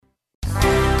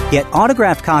Get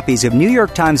autographed copies of New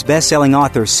York Times bestselling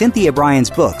author Cynthia Bryan's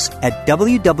books at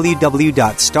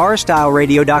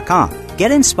www.starstyleradio.com.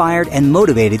 Get inspired and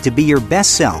motivated to be your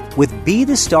best self with Be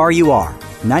the Star You Are,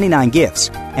 99 gifts,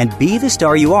 and Be the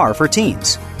Star You Are for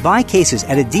teens. Buy cases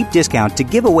at a deep discount to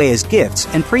give away as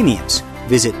gifts and premiums.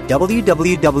 Visit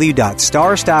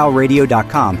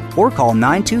www.starstyleradio.com or call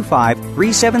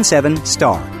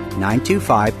 925-377-STAR.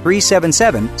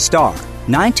 925-377-STAR.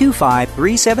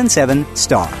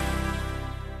 925-377-STAR.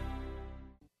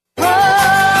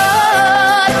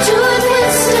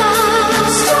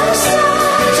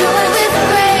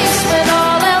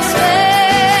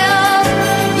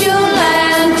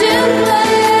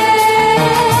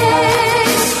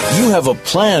 You have a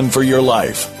plan for your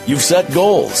life. You've set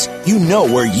goals. You know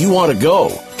where you want to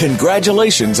go.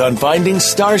 Congratulations on finding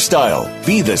Star Style.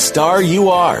 Be the star you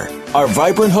are. Our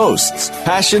vibrant hosts,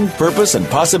 passion, purpose, and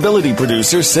possibility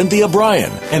producer Cynthia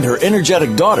Bryan and her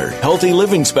energetic daughter, healthy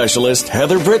living specialist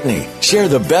Heather Brittany, share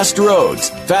the best roads,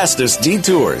 fastest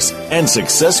detours, and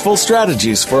successful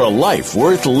strategies for a life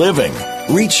worth living.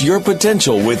 Reach your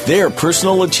potential with their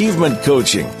personal achievement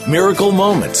coaching, miracle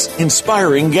moments,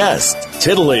 inspiring guests,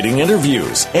 titillating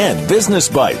interviews, and business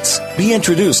bites. Be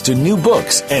introduced to new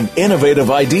books and innovative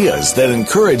ideas that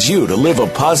encourage you to live a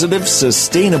positive,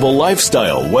 sustainable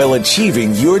lifestyle while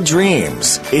achieving your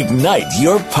dreams. Ignite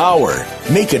your power.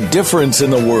 Make a difference in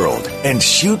the world and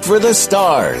shoot for the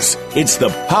stars. It's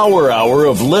the Power Hour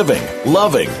of living,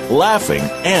 loving, laughing,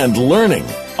 and learning.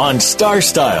 On Star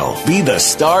Style, be the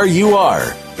star you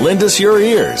are. Lend us your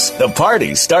ears. The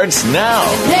party starts now.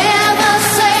 Never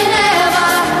say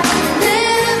never.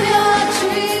 Live your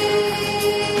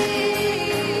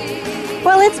dream.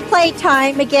 Well, it's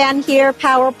playtime again here,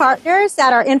 Power Partners,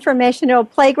 at our informational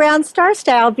playground, Star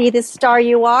Style, Be the Star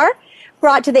You Are,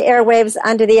 brought to the airwaves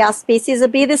under the auspices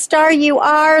of Be the Star You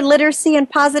Are, Literacy and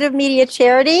Positive Media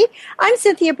Charity. I'm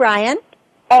Cynthia Bryan.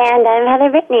 And I'm Heather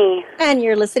Brittany. And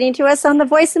you're listening to us on the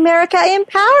Voice America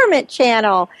Empowerment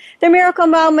Channel. The Miracle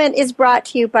Moment is brought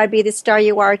to you by Be the Star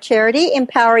You Are charity,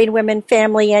 empowering women,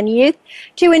 family, and youth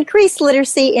to increase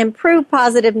literacy, improve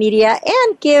positive media,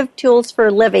 and give tools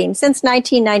for living. Since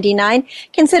 1999,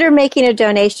 consider making a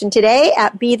donation today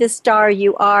at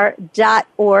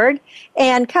BeTheStarYouAre.org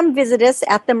and come visit us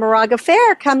at the Moraga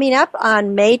Fair coming up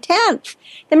on May 10th.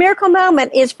 The Miracle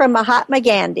Moment is from Mahatma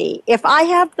Gandhi. If I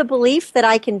have the belief that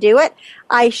I can do it,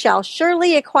 I shall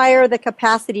surely acquire the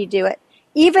capacity to do it,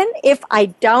 even if I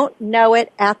don't know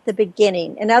it at the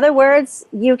beginning. In other words,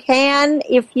 you can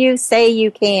if you say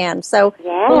you can. So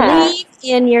believe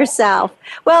in yourself.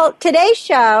 Well, today's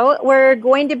show, we're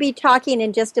going to be talking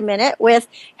in just a minute with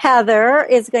Heather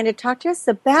is going to talk to us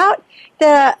about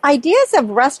the ideas of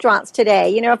restaurants today.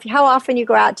 You know, how often you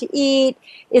go out to eat.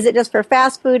 Is it just for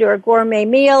fast food or a gourmet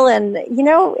meal? And, you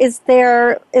know, is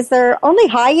there only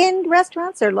high-end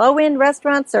restaurants or low-end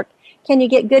restaurants? Or can you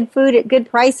get good food at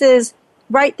good prices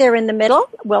right there in the middle?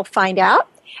 We'll find out.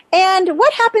 And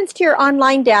what happens to your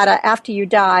online data after you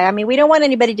die? I mean, we don't want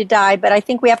anybody to die, but I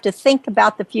think we have to think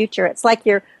about the future. It's like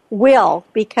your will,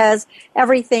 because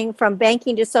everything from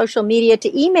banking to social media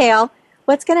to email,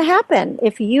 what's going to happen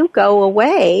if you go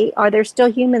away? Are there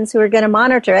still humans who are going to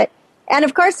monitor it? And,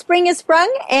 of course, spring is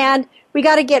sprung, and we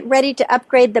got to get ready to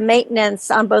upgrade the maintenance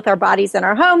on both our bodies and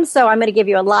our homes. So I'm going to give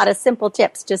you a lot of simple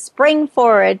tips to spring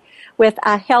forward with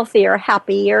a healthier,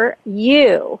 happier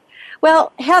you.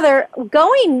 Well, Heather,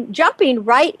 jumping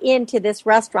right into this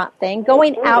restaurant thing,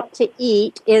 going out to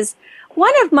eat is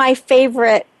one of my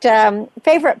favorite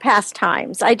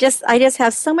pastimes. I just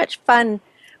have so much fun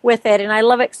with it, and I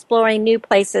love exploring new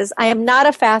places. I am not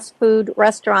a fast food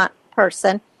restaurant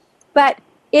person, but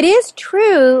it is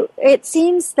true. It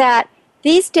seems that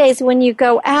these days when you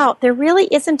go out, there really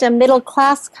isn't a middle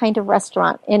class kind of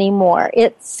restaurant anymore.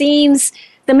 It seems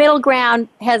the middle ground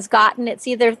has gotten, it's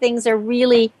either things are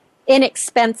really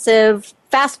inexpensive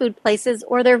fast food places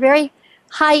or they're very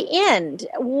high end.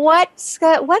 What's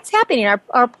happening?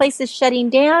 Are places shutting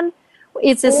down?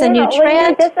 Is this a new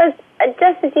trend? Just as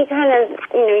you kind of,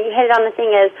 you hit it on the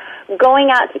thing is going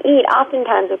out to eat.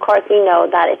 Oftentimes, of course, we know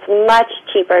that it's much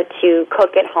cheaper to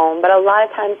cook at home, but a lot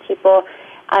of times people,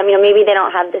 maybe they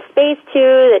don't have the space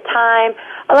the time.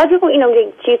 A lot of people,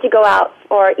 they choose to go out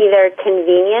for either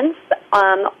convenience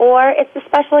or it's a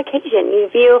special occasion.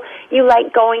 You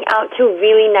like going out to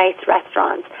really nice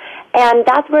restaurants. And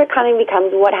that's where it kind of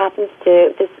becomes what happens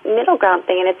to this middle ground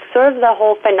thing. And it's sort of the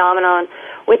whole phenomenon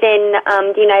within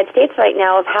the United States right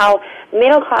now of how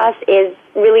middle class is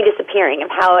really disappearing, of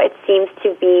how it seems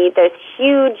to be this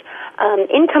huge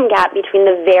income gap between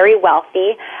the very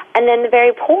wealthy and then the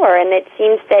very poor. And it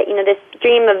seems that, this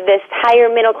dream of this higher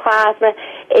middle class,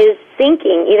 is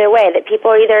sinking either way, that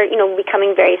people are either,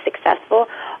 becoming very successful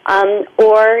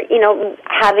or,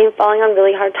 falling on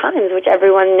really hard times, which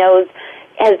everyone knows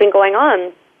has been going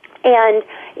on. And,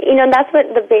 that's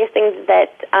what the biggest things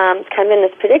that kind of in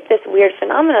this weird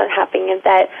phenomenon happening is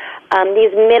that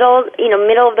these middle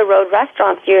of the road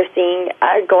restaurants you're seeing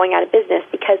are going out of business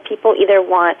because people either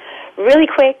want really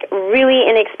quick, really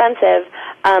inexpensive,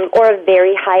 or a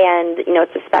very high end,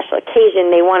 it's a special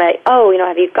occasion. They want to,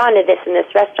 have you gone to this and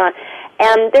this restaurant?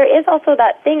 And there is also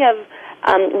that thing of,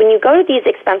 when you go to these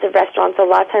expensive restaurants, a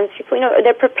lot of times people,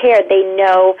 they're prepared. They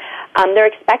know, they're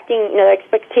expecting, their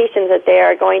expectations that they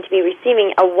are going to be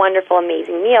receiving a wonderful,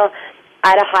 amazing meal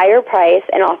at a higher price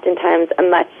and oftentimes a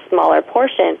much smaller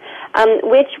portion,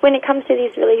 which when it comes to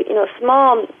these really,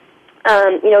 small,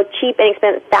 cheap and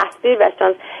expensive fast food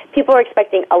restaurants, people are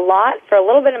expecting a lot for a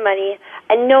little bit of money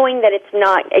and knowing that it's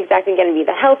not exactly going to be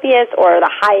the healthiest or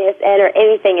the highest end or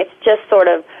anything. It's just sort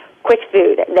of quick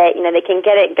food that, they can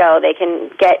get it, go. They can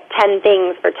get 10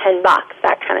 things for $10,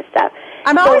 that kind of stuff.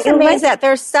 I'm always amazed that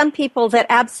there's some people that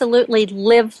absolutely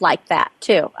live like that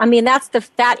too. I mean,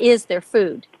 that is their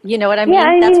food. You know what I mean? Yeah,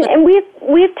 and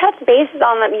we've touched bases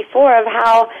on that before of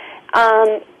how,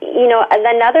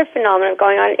 another phenomenon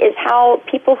going on is how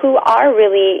people who are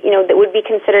really, that would be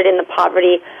considered in the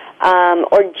poverty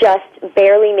or just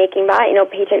barely making by,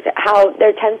 paychecks, how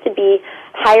there tends to be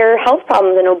higher health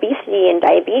problems and obesity and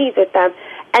diabetes with them.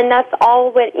 And that's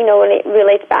all when it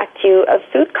relates back to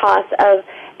food costs of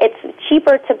it's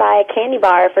cheaper to buy a candy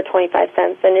bar for 25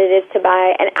 cents than it is to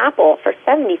buy an apple for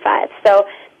 75. So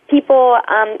people,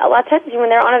 a lot of times when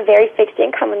they're on a very fixed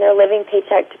income and they're living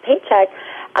paycheck to paycheck,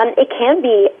 it can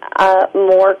be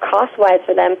more cost-wise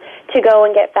for them to go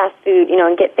and get fast food,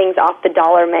 and get things off the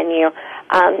dollar menu.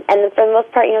 And for the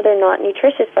most part, they're not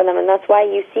nutritious for them, and that's why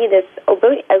you see this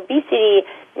obesity,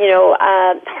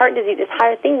 heart disease, this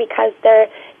higher thing, because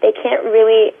they can't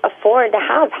really afford to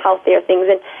have healthier things.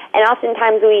 And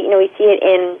oftentimes we see it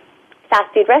in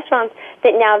fast food restaurants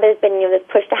that now there's been this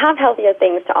push to have healthier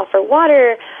things, to offer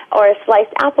water or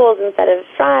sliced apples instead of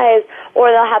fries,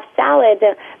 or they'll have salads.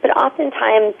 But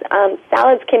oftentimes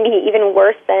salads can be even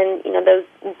worse than those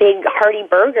big hearty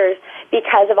burgers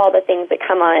because of all the things that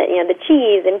come on it, the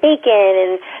cheese and bacon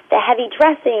and the heavy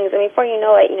dressings. I mean, before you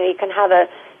know it, you can have a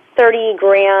 30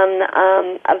 gram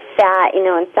of fat,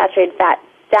 and saturated fat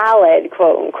salad,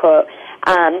 quote unquote.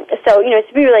 So,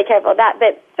 to be really careful of that.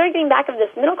 But sort of getting back of this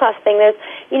middle class thing, there's,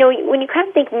 when you kind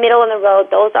of think middle in the road,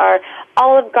 those are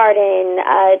Olive Garden,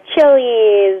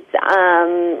 Chili's,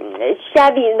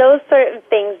 Chevy, those sort of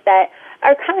things that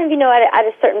are kind of, at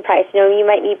a certain price. You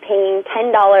might be paying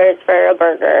 $10 for a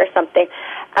burger or something.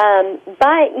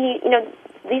 But,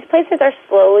 these places are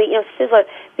slowly,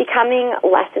 becoming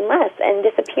less and less and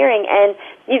disappearing. And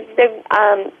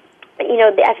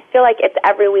I feel like it's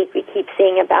every week we keep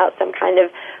seeing about some kind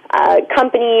of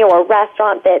company or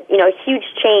restaurant that, a huge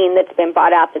chain that's been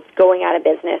bought out that's going out of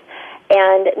business.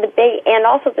 And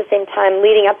also at the same time,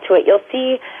 leading up to it, you'll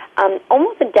see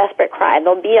almost a desperate cry.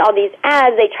 There'll be all these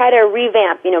ads. They try to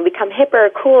revamp, become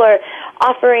hipper, cooler,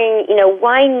 offering,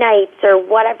 wine nights or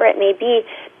whatever it may be.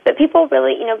 But people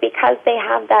really, because they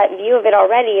have that view of it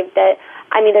already, that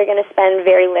I'm either going to spend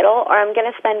very little or I'm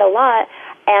going to spend a lot,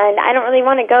 and I don't really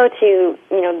want to go to,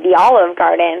 the Olive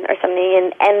Garden or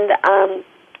something.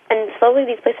 And slowly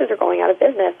these places are going out of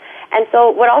business. And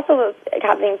so what also is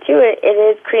happening too, it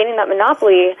is creating that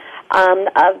monopoly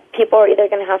of people are either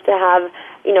going to have,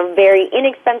 very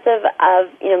inexpensive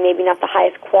of, maybe not the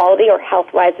highest quality or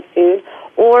health-wise of food,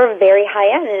 or very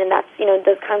high-end, and that's,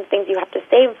 those kinds of things you have to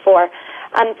save for.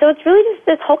 So it's really just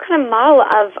this whole kind of model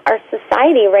of our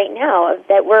society right now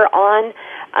that we're on,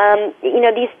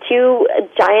 these two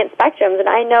giant spectrums. And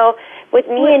I know with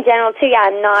me in general, too,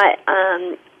 I'm not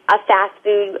a fast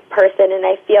food person, and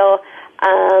I feel,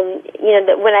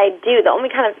 that when I do, the only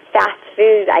kind of fast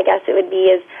food, I guess it would be,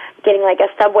 is getting like a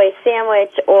Subway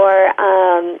sandwich or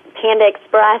Panda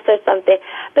Express or something.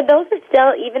 But those are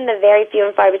still even the very few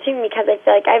and far between, because I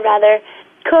feel like I'd rather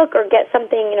cook or get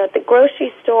something, at the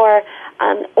grocery store,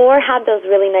 or have those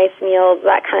really nice meals,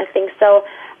 that kind of thing. So,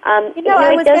 I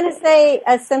was going to say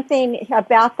something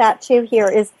about that too here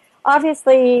is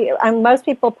obviously most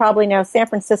people probably know San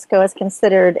Francisco is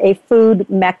considered a food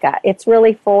mecca. It's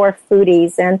really for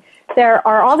foodies, and there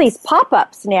are all these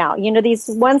pop-ups now, these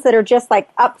ones that are just like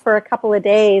up for a couple of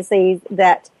days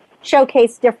that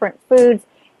showcase different foods.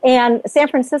 And San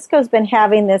Francisco's been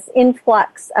having this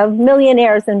influx of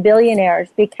millionaires and billionaires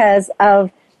because of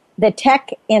the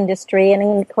tech industry.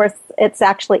 And of course, it's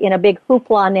actually in a big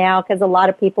hoopla now because a lot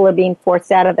of people are being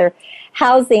forced out of their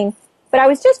housing. But I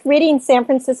was just reading San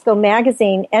Francisco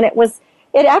Magazine, and it was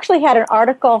it actually had an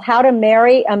article, How to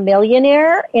Marry a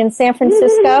Millionaire in San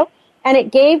Francisco, and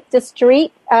it gave the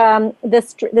street,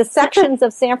 the sections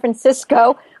of San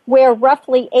Francisco where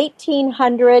roughly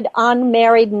 1,800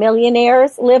 unmarried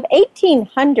millionaires live.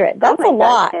 1,800, that's a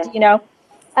lot, you know.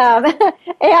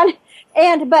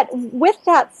 But with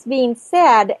that being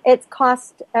said, it's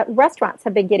cost, restaurants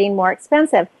have been getting more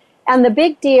expensive. And the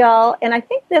big deal, and I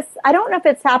think this, I don't know if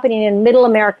it's happening in Middle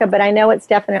America, but I know it's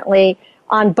definitely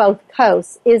on both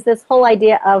coasts, is this whole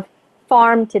idea of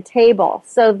farm to table,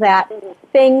 so that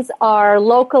things are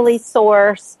locally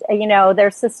sourced, you know,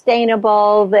 they're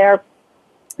sustainable,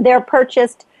 they're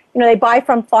purchased, you know, they buy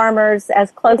from farmers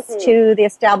as close to the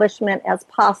establishment as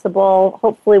possible,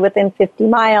 hopefully within 50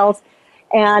 miles.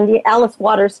 And Alice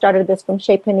Waters started this from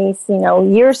Chez Panisse, you know,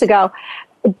 years ago.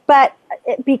 But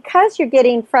because you're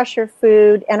getting fresher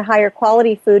food and higher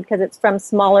quality food because it's from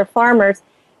smaller farmers,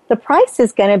 the price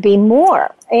is going to be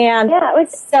more. And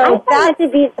so that's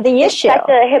the issue. Such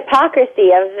a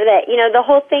hypocrisy of that. You know, the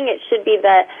whole thing, it should be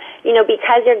that, you know,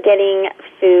 because you're getting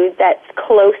food that's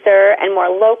closer and more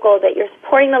local, that you're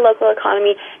supporting the local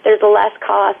economy, there's less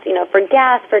cost, you know, for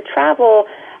gas, for travel,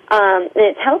 and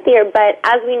it's healthier. But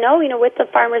as we know, you know, with the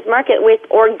farmer's market, with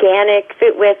organic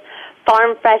food, with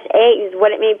farm fresh eggs,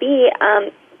 what it may be,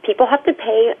 people have to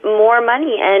pay more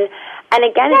money. And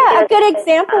again, a good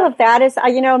example of that is,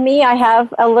 you know, me, I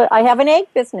have an egg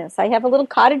business. I have a little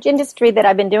cottage industry that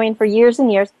I've been doing for years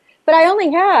and years, but I only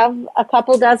have a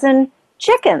couple dozen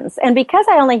chickens. And because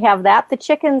I only have that, the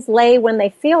chickens lay when they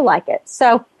feel like it.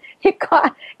 So it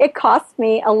costs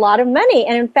me a lot of money.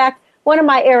 And in fact, one of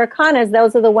my Aracanas,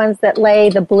 those are the ones that lay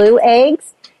the blue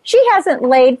eggs. She hasn't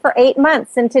laid for 8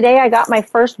 months, and today I got my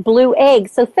first blue egg.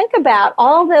 So think about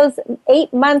all those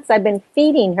 8 months I've been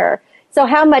feeding her. So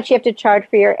how much you have to charge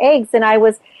for your eggs? And I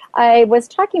was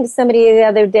talking to somebody the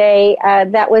other day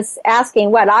that was asking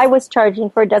what I was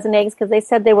charging for a dozen eggs, because they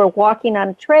said they were walking on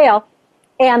a trail,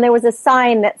 and there was a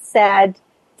sign that said,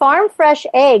 "Farm fresh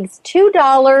eggs,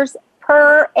 $2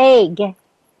 per egg."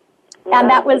 Wow.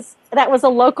 And that was a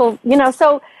local, you know,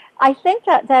 so I think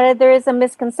that there is a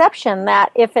misconception that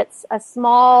if it's a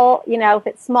small, you know, if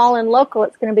it's small and local,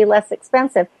 it's going to be less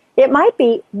expensive. It might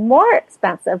be more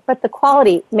expensive, but the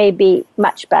quality may be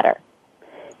much better.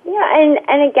 Yeah,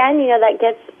 and again, you know, that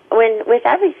gets with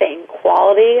everything,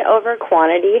 quality over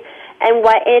quantity, and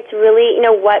what it's really, you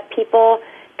know, what people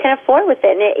can afford with it.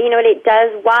 And it, you know, it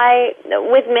does why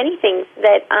with many things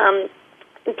that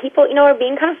people, you know, are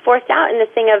being kind of forced out in this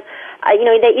thing of, you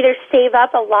know, they either save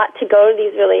up a lot to go to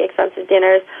these really expensive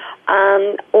dinners,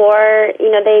 or,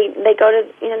 you know, they go to,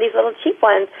 you know, these little cheap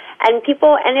ones. And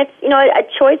people, and it's, you know, a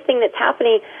choice thing that's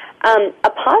happening. A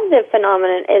positive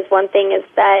phenomenon is one thing is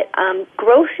that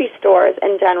grocery stores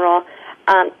in general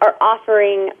are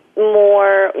offering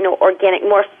more, you know, organic,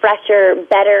 more fresher,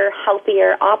 better,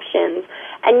 healthier options.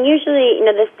 And usually, you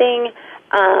know, this thing,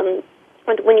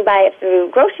 when you buy it through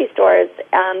grocery stores,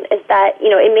 is that, you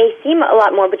know, it may seem a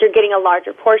lot more, but you're getting a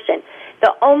larger portion.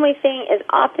 The only thing is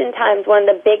oftentimes one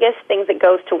of the biggest things that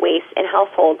goes to waste in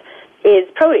households is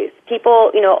produce. People,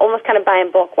 you know, almost kind of buy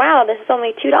in bulk. Wow, this is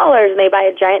only $2, and they buy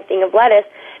a giant thing of lettuce.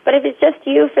 But if it's just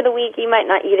you for the week, you might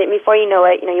not eat it. Before you know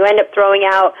it, you know, you end up throwing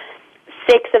out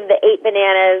 6 of the 8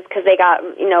 bananas because they got,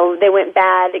 you know, they went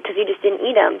bad because you just didn't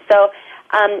eat them. So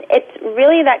it's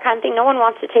really that kind of thing. No one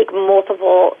wants to take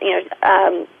multiple, you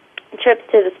know, trips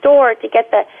to the store to get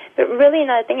that. But really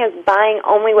another thing is buying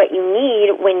only what you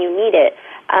need when you need it.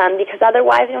 Because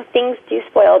otherwise, you know, things do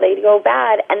spoil, they go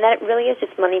bad, and then it really is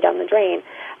just money down the drain.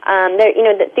 There, you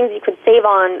know, the things you could save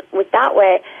on with that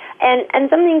way, and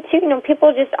something too, you know,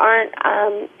 people just aren't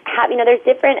you know, there's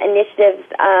different initiatives.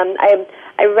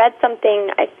 I read something.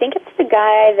 I think it's the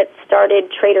guy that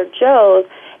started Trader Joe's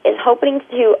is hoping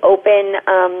to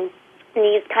open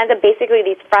these kinds of basically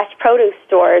these fresh produce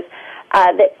stores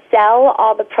that sell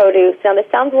all the produce. Now, this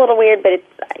sounds a little weird, but it's,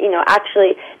 you know,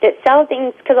 actually, that sell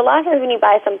things, because a lot of times when you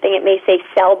buy something, it may say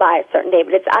sell by a certain day,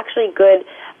 but it's actually good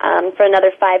for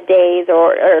another 5 days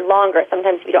or longer,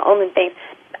 sometimes if you don't own things.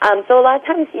 So a lot of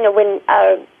times, you know, when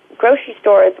grocery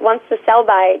stores, once the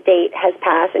sell-by date has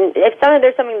passed, and if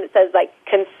there's something that says, like,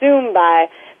 consume by,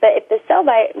 but if the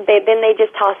sell-by, then they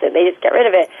just toss it, they just get rid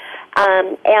of it.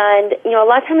 And, you know, a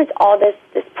lot of times it's all this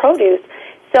produce.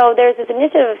 So there's this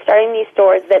initiative of starting these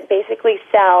stores that basically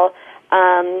sell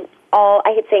all,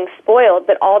 I hate saying spoiled,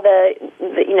 but all the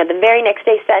you know, the very next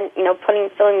day,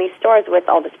 filling these stores with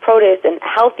all this produce and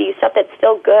healthy stuff that's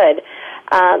still good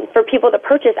for people to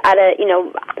purchase at a, you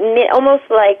know, almost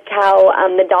like how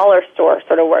the dollar store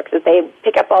sort of works, as they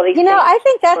pick up all these. You know, I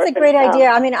think that's a great idea.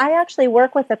 I mean, I actually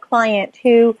work with a client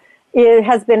who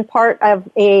has been part of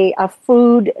a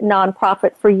food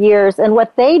nonprofit for years. And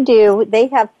what they do, they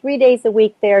have 3 days a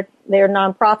week, their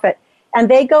nonprofit. And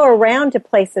they go around to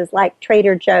places like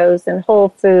Trader Joe's and Whole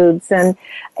Foods and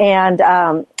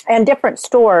different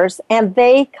stores. And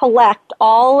they collect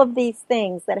all of these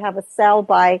things that have a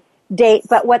sell-by date.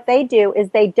 But what they do is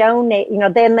they donate,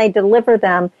 then they deliver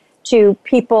them to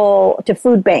people, to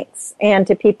food banks and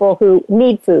to people who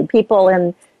need food, people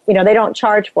in, they don't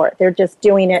charge for it. They're just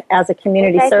doing it as a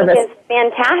community service. I think it's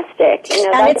fantastic.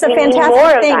 And it's a fantastic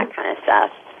more thing. Of that kind of stuff.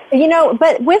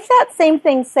 But with that same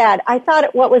thing said, I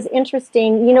thought what was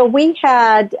interesting, we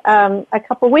had, a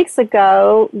couple weeks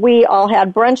ago, we all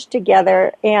had brunch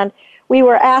together, and we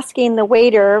were asking the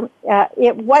waiter,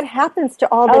 what happens to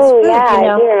all this food? Oh, yeah,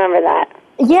 I do remember that.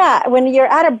 Yeah, when you're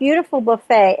at a beautiful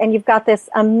buffet and you've got this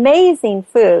amazing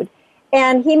food.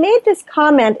 And he made this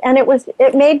comment, and it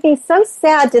made me so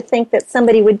sad to think that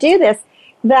somebody would do this,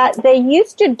 that they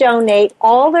used to donate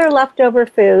all their leftover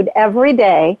food every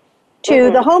day to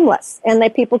the homeless, and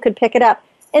that people could pick it up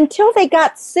until they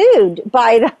got sued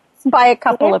by a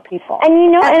couple of people.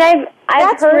 And and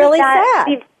I've heard really that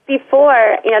sad.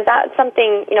 Before. That's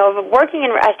something, working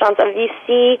in restaurants, if you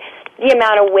see the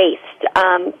amount of waste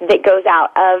that goes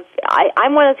out of,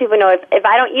 I'm one of those people who know if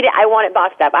I don't eat it, I want it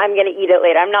boxed up. I'm going to eat it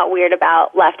later. I'm not weird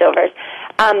about leftovers.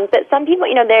 But some people,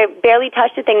 they barely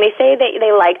touched the thing. They say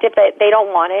they liked it, but they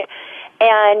don't want it.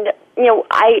 And,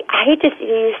 I hate to see,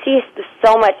 you see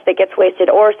so much that gets wasted,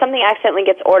 or something accidentally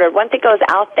gets ordered. Once it goes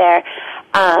out there,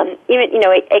 even,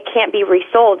 it can't be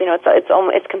resold.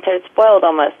 It's considered spoiled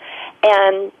almost.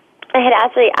 And I had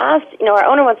actually asked, our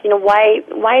owner once, why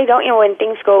don't, when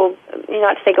things go,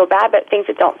 not to say go bad, but things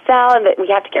that don't sell and that we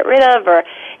have to get rid of, or,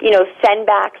 send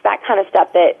backs, that kind of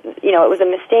stuff that, it was a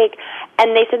mistake.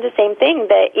 And they said the same thing,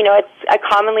 that, it's a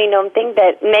commonly known thing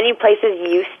that many places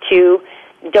used to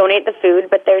donate the food,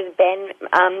 but there's been,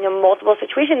 multiple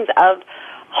situations of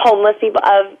homeless people,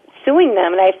 of suing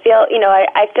them. And I feel,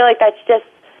 I feel like that's just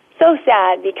so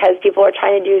sad because people are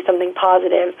trying to do something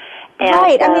positive. And,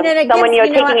 right. And it someone, gives,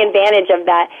 taking advantage of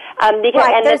that. Because,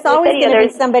 right. And there's always going to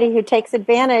be somebody who takes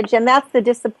advantage, and that's the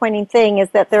disappointing thing, is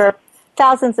that there are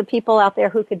thousands of people out there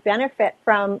who could benefit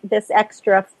from this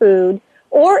extra food,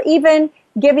 or even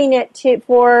giving it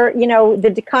for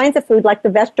the kinds of food like the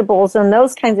vegetables and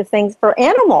those kinds of things for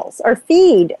animals or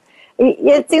feed.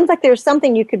 It seems like there's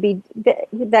something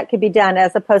that could be done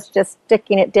as opposed to just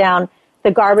sticking it down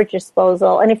the garbage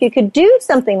disposal. And if you could do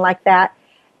something like that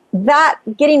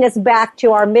getting us back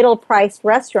to our middle-priced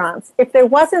restaurants, if there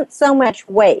wasn't so much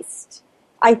waste,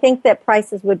 I think that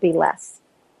prices would be less.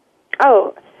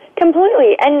 Oh,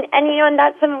 completely. And and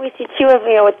that's something we see too of,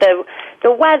 with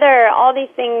the weather, all these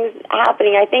things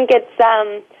happening. I think it's,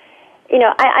 I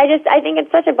think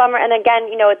it's such a bummer. And again,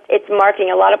 it's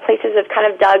marketing. A lot of places have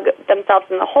kind of dug themselves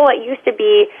in the hole. It used to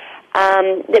be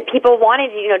that people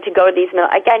wanted, to go to these,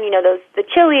 again, the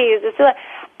Chili's,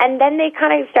 and then they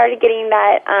kind of started getting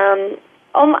that,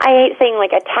 I hate saying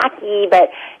like a tacky,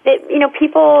 but that,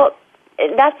 people,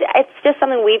 it's just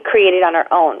something we've created on our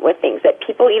own with things that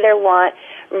people either want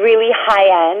really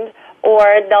high end,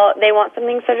 or they want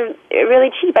something sort of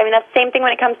really cheap. I mean, that's the same thing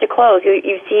when it comes to clothes.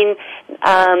 You've seen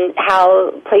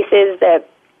how places that,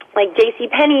 like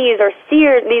JCPenney's or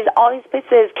Sears, all these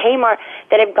places, Kmart,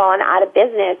 that have gone out of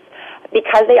business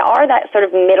because they are that sort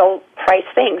of middle price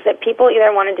things that people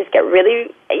either want to just get really,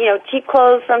 cheap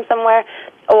clothes from somewhere,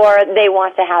 or they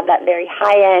want to have that very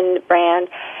high end brand.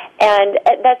 And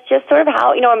that's just sort of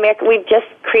how, America, we've just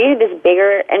created this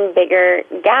bigger and bigger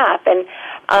gap. And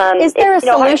is there a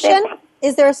solution?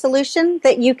 Is there a solution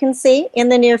that you can see in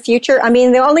the near future? I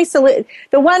mean,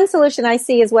 the one solution I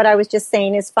see is what I was just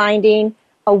saying, is finding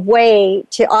a way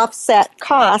to offset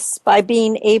costs by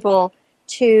being able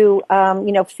to,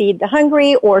 feed the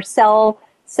hungry, or sell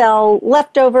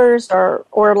leftovers,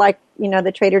 or like,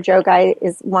 the Trader Joe guy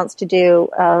wants to do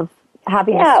of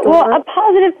having a store. Well, a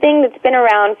positive thing that's been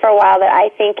around for a while that I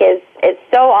think is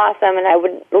so awesome, and I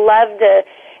would love to,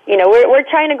 we're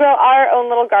trying to grow our own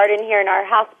little garden here in our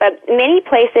house, but many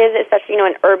places, especially,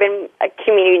 in urban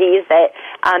communities that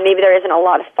maybe there isn't a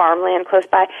lot of farmland close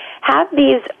by, have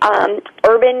these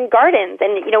urban gardens.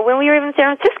 And, when we were in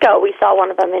San Francisco, we saw one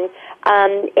of them, and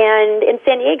in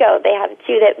San Diego, they have it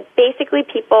too, that basically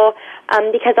people,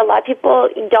 because a lot of people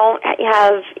don't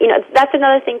have, that's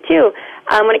another thing too,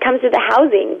 when it comes to the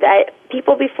housing, that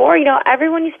people before,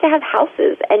 everyone used to have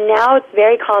houses, and now it's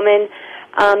very common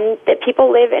that people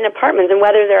live in apartments, and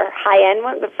whether they're high-end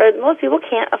ones, but for most people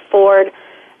can't afford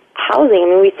housing. I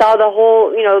mean, we saw the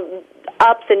whole,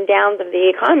 ups and downs of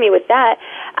the economy with that.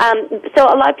 So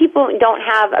a lot of people don't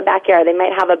have a backyard. They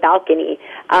might have a balcony,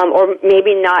 or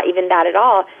maybe not even that at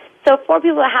all. So for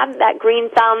people that have that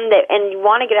green thumb and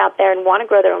want to get out there and want to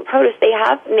grow their own produce, they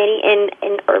have many in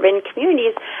urban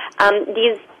communities,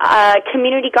 these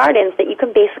community gardens that you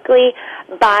can basically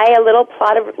buy a little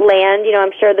plot of land. You know,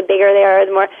 I'm sure the bigger they are,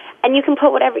 the more. And you can put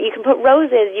whatever. You can put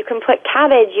roses. You can put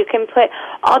cabbage. You can put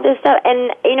all this stuff. And,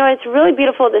 you know, it's really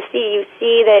beautiful to see. You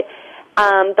see that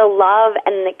the love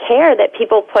and the care that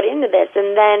people put into this.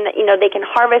 And then, you know, they can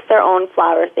harvest their own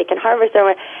flowers. They can harvest their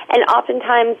own. And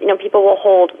oftentimes, you know, people will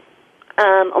hold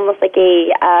almost like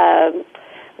a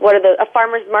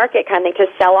farmer's market kind of thing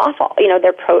to sell off, you know,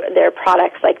 their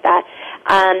products like that.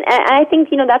 And I think,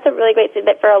 you know, that's a really great thing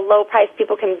that for a low price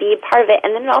people can be part of it.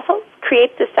 And then it also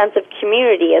creates a sense of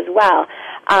community as well.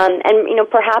 And, you know,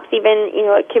 perhaps even, you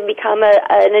know, it can become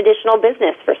an additional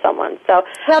business for someone. So,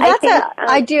 well,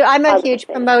 I'm a huge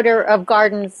promoter of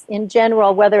gardens in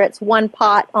general, whether it's one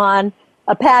pot on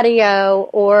a patio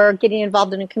or getting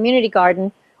involved in a community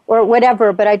garden or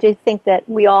whatever. But I do think that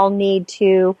we all need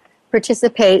to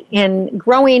participate in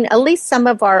growing at least some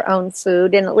of our own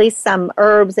food and at least some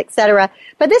herbs, etc.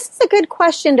 But this is a good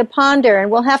question to ponder, and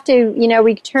we'll have to, you know,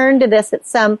 return to this at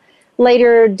some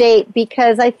later date,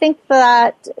 because I think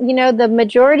that, you know, the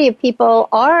majority of people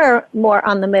are more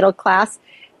on the middle class,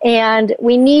 and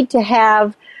we need to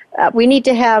have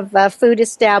food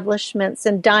establishments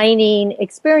and dining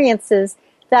experiences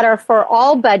that are for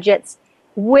all budgets,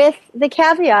 with the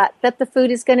caveat that the food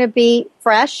is going to be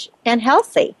fresh and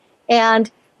healthy. And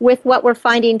with what we're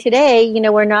finding today, you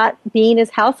know, we're not being as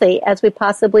healthy as we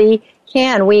possibly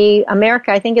can.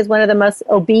 America, I think, is one of the most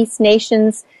obese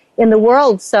nations in the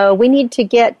world. So we need to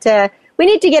get our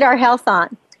health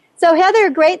on. So Heather,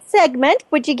 great segment.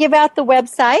 Would you give out the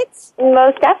websites?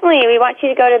 Most definitely. We want you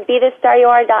to go to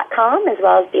BeTheStarYouAre.com as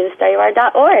well as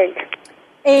BeTheStarYouAre.org.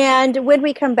 And when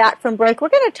we come back from break, we're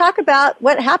going to talk about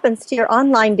what happens to your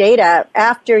online data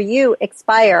after you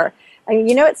expire.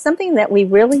 You know, it's something that we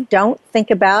really don't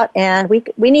think about, and we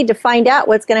need to find out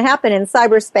what's going to happen in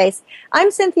cyberspace.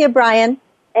 I'm Cynthia Bryan.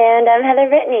 And I'm Heather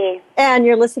Whitney. And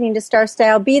you're listening to Star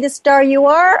Style. Be the Star You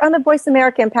Are on the Voice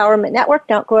America Empowerment Network.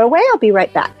 Don't go away. I'll be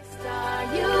right back. The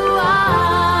star you are.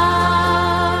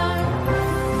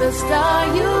 The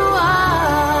star you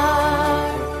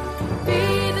are.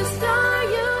 Be the star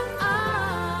you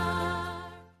are.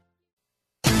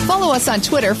 Follow us on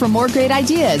Twitter for more great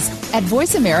ideas at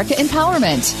Voice America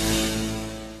Empowerment.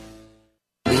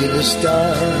 Be the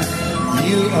star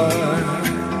you are.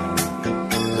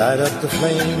 Light up the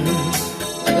flame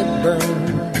that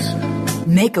burns.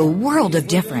 Make a world of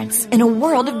difference in a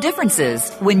world of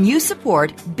differences when you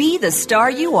support Be the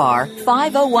Star You Are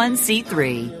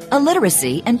 501c3, a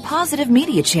literacy and positive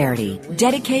media charity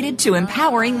dedicated to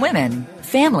empowering women,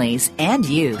 families, and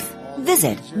youth.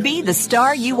 Visit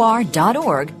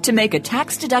BeTheStarYouAre.org to make a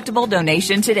tax-deductible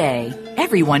donation today.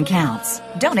 Everyone counts.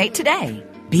 Donate today.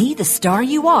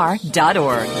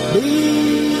 BeTheStarYouAre.org.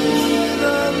 Be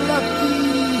the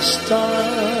lucky star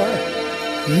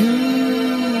you are.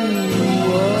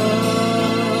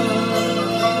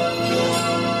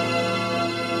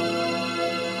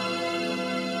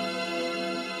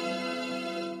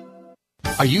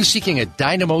 Are you seeking a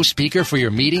dynamo speaker for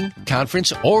your meeting,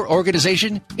 conference, or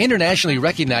organization? Internationally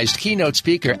recognized keynote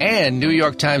speaker and New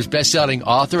York Times bestselling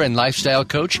author and lifestyle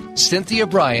coach Cynthia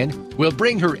Bryan will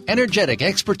bring her energetic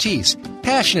expertise,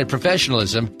 passionate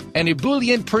professionalism, and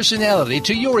ebullient personality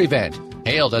to your event.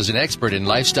 Hailed as an expert in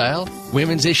lifestyle,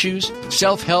 women's issues,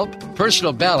 self-help,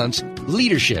 personal balance,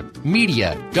 leadership,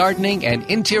 media, gardening, and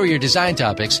interior design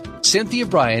topics, Cynthia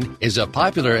Bryan is a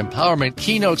popular empowerment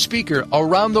keynote speaker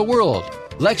around the world,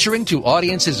 lecturing to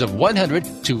audiences of 100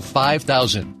 to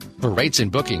 5,000. For rates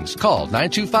and bookings, call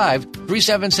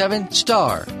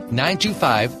 925-377-STAR,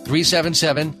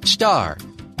 925-377-STAR,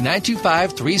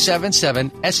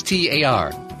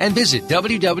 925-377-STAR, and visit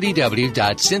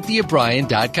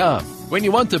www.CynthiaBryan.com. When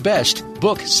you want the best,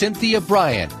 book Cynthia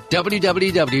Bryan,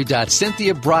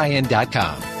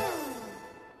 www.CynthiaBryan.com.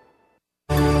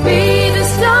 Be the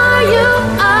star you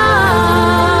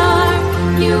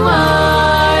are. You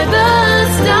are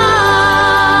the star.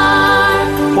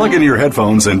 Plug in your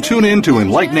headphones and tune in to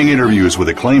enlightening interviews with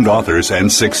acclaimed authors and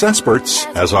successports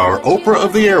as our Oprah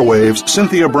of the airwaves,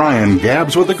 Cynthia Bryan,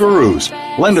 gabs with the gurus.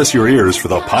 Lend us your ears for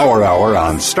the Power Hour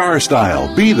on Star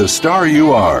Style. Be the star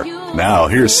you are. Now,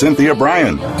 here's Cynthia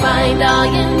Bryan. Find all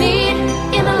you need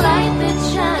in the light that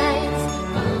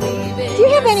shines. Do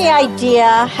you have any any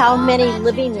idea how many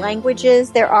living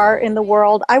languages there are in the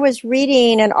world? I was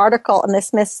reading an article in the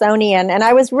Smithsonian, and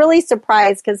I was really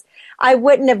surprised because I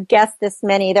wouldn't have guessed this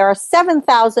many. There are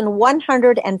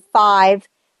 7,105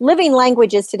 living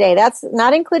languages today. That's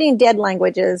not including dead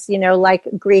languages, like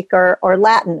Greek or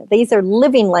Latin. These are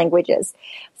living languages.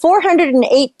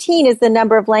 418 is the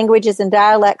number of languages and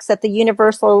dialects that the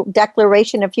Universal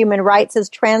Declaration of Human Rights has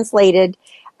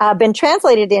been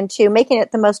translated into, making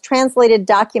it the most translated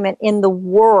document in the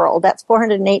world. That's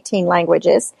 418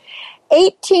 languages.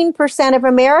 18% of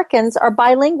Americans are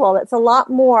bilingual. That's a lot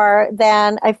more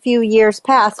than a few years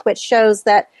past, which shows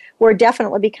that we're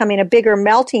definitely becoming a bigger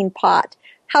melting pot.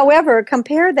 However,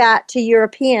 compare that to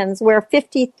Europeans, where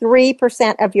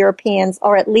 53% of Europeans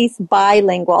are at least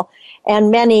bilingual,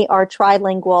 and many are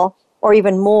trilingual or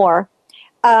even more.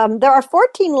 There are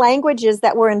 14 languages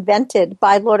that were invented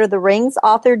by Lord of the Rings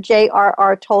author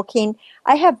J.R.R. Tolkien.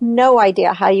 I have no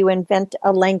idea how you invent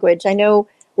a language. I know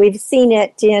we've seen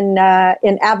it in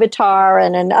Avatar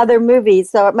and in other movies,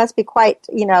 so it must be quite,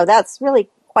 that's really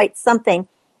quite something.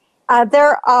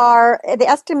 There are the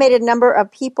estimated number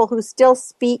of people who still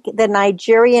speak the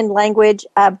Nigerian language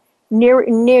of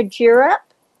Nigeria.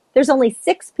 There's only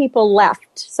 6 people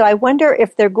left, so I wonder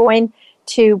if they're going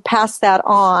to pass that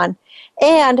on.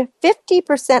 And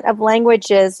 50% of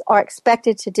languages are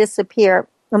expected to disappear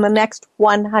in the next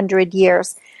 100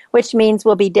 years, which means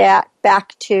we'll be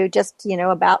back to just,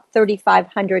 about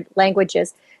 3,500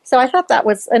 languages. So I thought that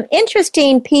was an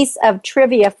interesting piece of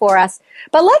trivia for us.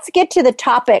 But let's get to the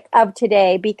topic of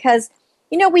today because,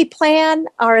 we plan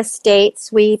our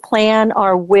estates, we plan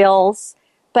our wills,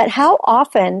 but how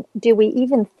often do we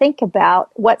even think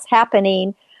about what's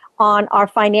happening on our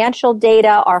financial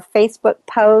data, our Facebook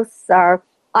posts, our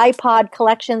iPod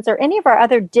collections, or any of our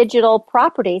other digital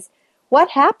properties?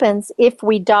 What happens if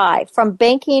we die? From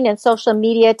banking and social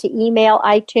media to email,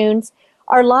 iTunes,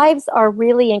 our lives are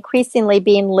really increasingly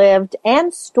being lived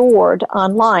and stored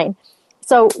online.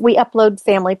 So we upload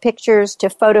family pictures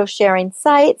to photo sharing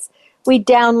sites. We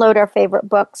download our favorite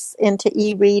books into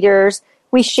e-readers.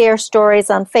 We share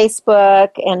stories on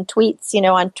Facebook and tweets,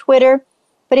 on Twitter.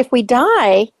 But if we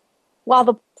die, while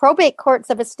the probate courts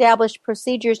have established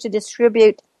procedures to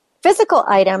distribute physical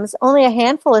items, only a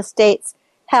handful of states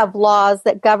have laws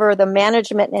that govern the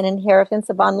management and inheritance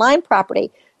of online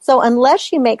property. So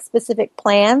unless you make specific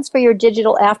plans for your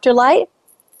digital afterlife,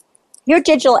 your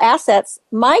digital assets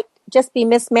might just be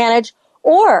mismanaged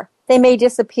or they may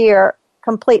disappear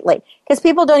completely because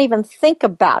people don't even think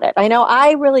about it. I know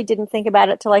I really didn't think about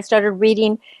it till I started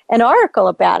reading an article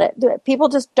about it. People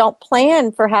just don't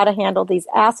plan for how to handle these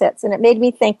assets, and it made me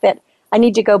think that I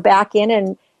need to go back in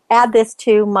and add this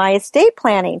to my estate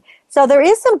planning. So there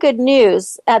is some good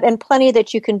news and plenty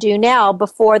that you can do now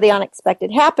before the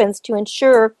unexpected happens to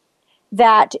ensure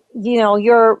that,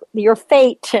 your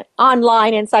fate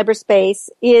online in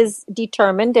cyberspace is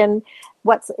determined and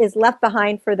what is left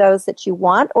behind for those that you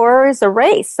want or is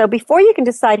erased. So before you can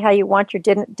decide how you want your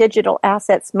digital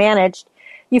assets managed,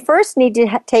 you first need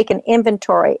to take an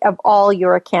inventory of all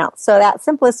your accounts. So that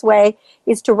simplest way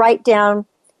is to write down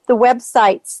the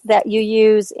websites that you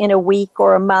use in a week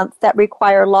or a month that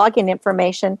require login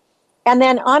information. And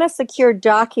then on a secure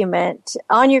document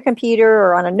on your computer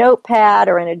or on a notepad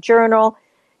or in a journal,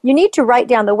 you need to write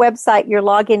down the website, your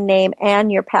login name,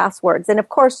 and your passwords. And of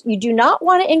course, you do not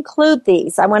want to include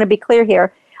these. I want to be clear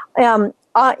here. In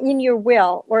your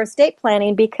will or estate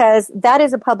planning because that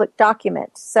is a public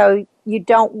document. So you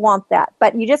don't want that.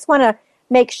 But you just want to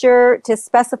make sure to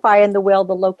specify in the will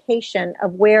the location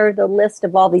of where the list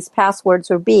of all these passwords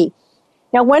will be.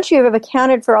 Now, once you have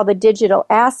accounted for all the digital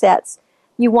assets,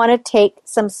 you want to take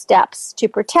some steps to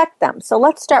protect them. So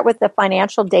let's start with the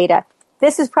financial data.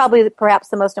 This is probably perhaps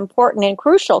the most important and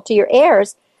crucial to your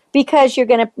heirs because you're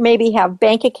going to maybe have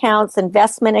bank accounts,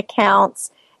 investment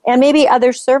accounts, and maybe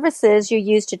other services you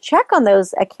use to check on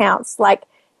those accounts, like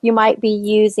you might be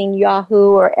using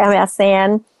Yahoo or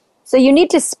MSN. So you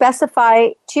need to specify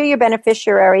to your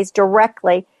beneficiaries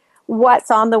directly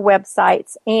what's on the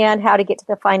websites and how to get to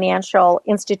the financial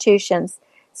institutions.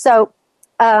 So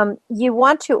you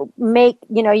want to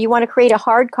you want to create a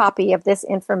hard copy of this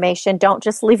information. Don't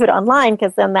just leave it online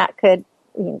because then that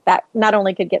not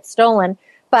only could get stolen,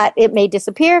 but it may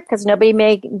disappear because nobody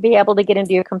may be able to get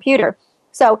into your computer.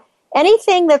 So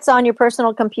anything that's on your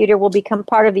personal computer will become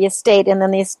part of the estate, and then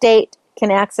the estate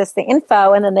can access the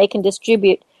info, and then they can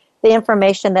distribute the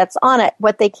information that's on it.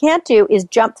 What they can't do is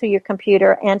jump through your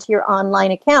computer and to your online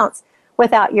accounts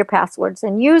without your passwords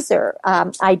and user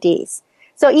IDs.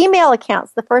 So email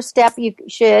accounts, the first step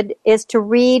is to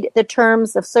read the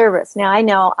terms of service. Now, I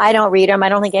know I don't read them. I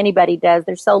don't think anybody does.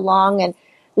 They're so long and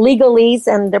legalese,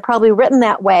 and they're probably written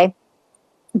that way.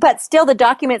 But still, the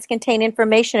documents contain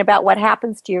information about what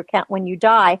happens to your account when you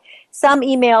die. Some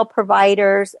email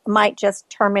providers might just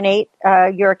terminate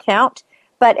your account,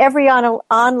 but every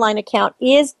online account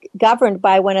is governed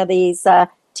by one of these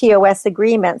TOS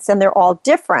agreements, and they're all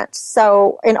different.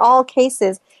 So in all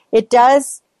cases, it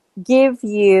does give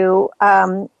you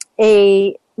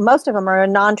most of them are a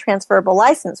non-transferable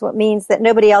license, what means that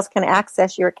nobody else can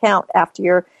access your account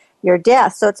after your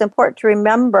death. So it's important to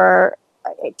remember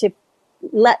to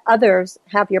let others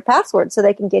have your password so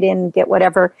they can get in and get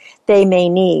whatever they may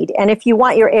need. And if you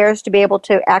want your heirs to be able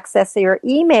to access your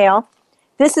email,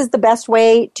 this is the best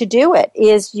way to do it,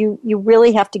 is you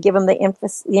really have to give them the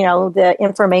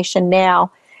information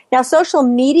now. Now, social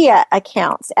media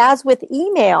accounts, as with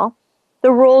email,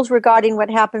 the rules regarding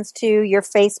what happens to your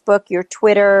Facebook, your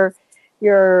Twitter,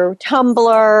 your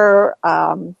Tumblr,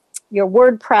 your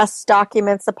WordPress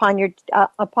documents upon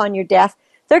your death,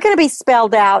 they're going to be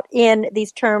spelled out in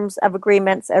these terms of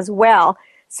agreements as well.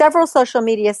 Several social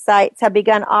media sites have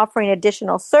begun offering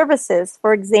additional services.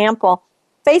 For example,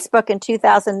 Facebook in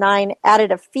 2009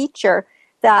 added a feature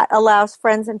that allows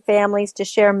friends and families to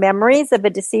share memories of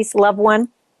a deceased loved one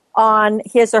on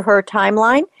his or her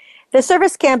timeline. The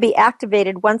service can be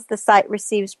activated once the site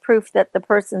receives proof that the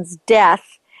person's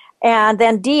death, and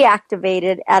then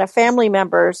deactivated at a family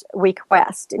member's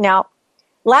request. Now,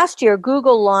 last year,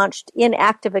 Google launched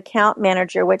Inactive Account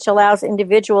Manager, which allows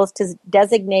individuals to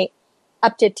designate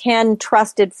up to 10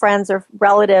 trusted friends or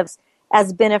relatives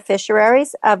as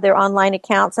beneficiaries of their online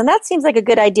accounts. And that seems like a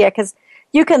good idea because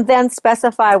you can then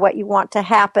specify what you want to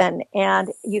happen,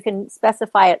 and you can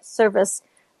specify it service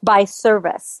by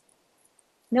service.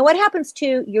 Now, what happens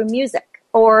to your music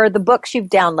or the books you've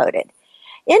downloaded?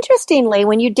 Interestingly,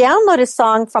 when you download a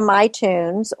song from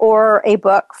iTunes or a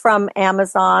book from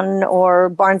Amazon or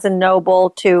Barnes & Noble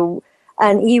to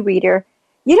an e-reader,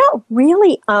 you don't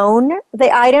really own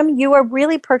the item. You are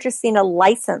really purchasing a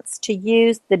license to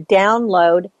use the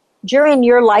download during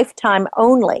your lifetime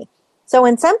only. So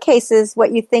in some cases,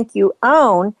 what you think you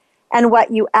own and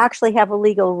what you actually have a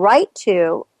legal right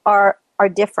to are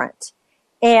different.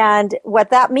 And what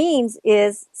that means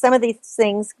is some of these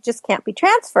things just can't be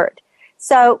transferred.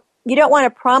 So you don't want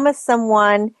to promise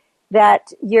someone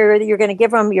that you're going to give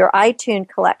them your iTunes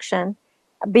collection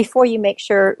before you make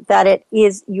sure that it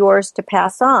is yours to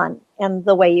pass on. And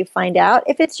the way you find out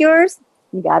if it's yours,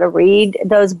 you got to read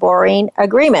those boring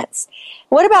agreements.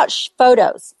 What about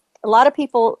photos? A lot of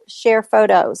people share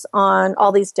photos on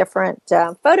all these different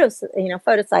photo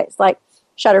sites like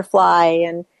Shutterfly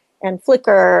and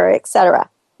Flickr, etc.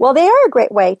 Well, they are a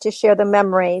great way to share the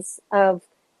memories of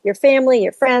your family,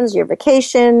 your friends, your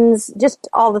vacations, just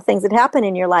all the things that happen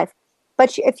in your life.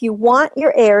 But if you want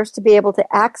your heirs to be able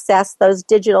to access those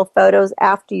digital photos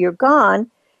after you're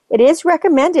gone, it is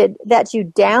recommended that you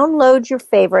download your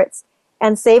favorites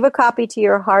and save a copy to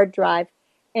your hard drive.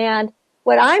 And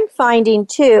what I'm finding,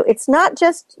 too, it's not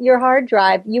just your hard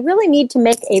drive. You really need to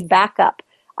make a backup.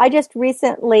 I just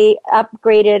recently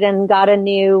upgraded and got a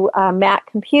new Mac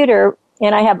computer,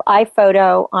 and I have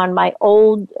iPhoto on my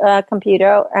old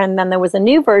computer, and then there was a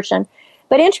new version.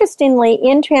 But interestingly,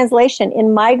 in translation,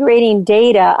 in migrating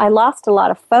data, I lost a lot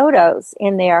of photos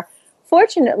in there.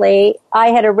 Fortunately, I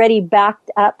had already backed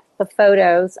up the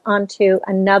photos onto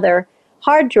another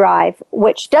hard drive,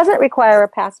 which doesn't require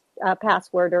a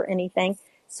password or anything.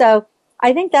 So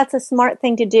I think that's a smart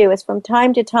thing to do, is from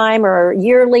time to time or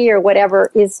yearly or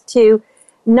whatever, is to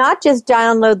not just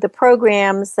download the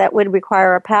programs that would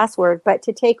require a password, but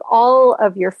to take all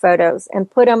of your photos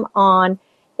and put them on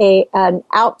an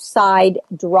outside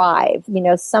drive,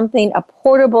 a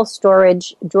portable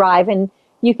storage drive. And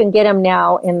you can get them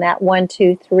now in that 1,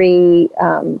 2, 3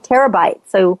 terabyte.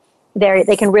 So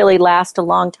they can really last a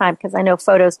long time, because I know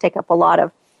photos take up a lot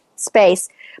of space.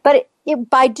 But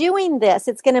by doing this,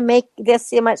 it's going to make this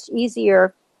so much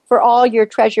easier for all your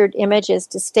treasured images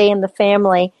to stay in the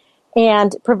family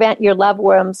and prevent your loved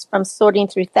ones from sorting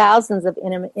through thousands of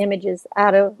images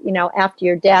after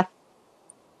your death.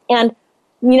 And,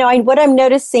 what I'm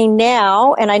noticing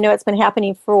now, and I know it's been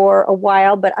happening for a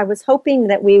while, but I was hoping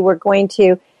that we were going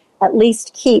to at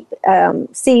least keep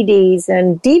CDs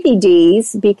and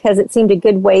DVDs, because it seemed a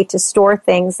good way to store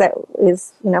things that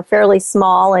is, fairly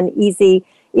small and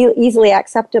easily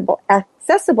accessible.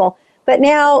 But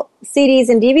now CDs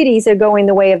and DVDs are going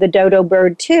the way of the dodo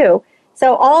bird too.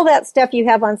 So all that stuff you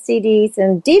have on CDs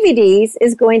and DVDs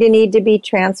is going to need to be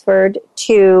transferred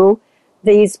to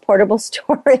these portable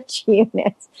storage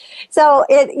units. So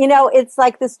it's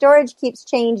like the storage keeps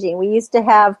changing. We used to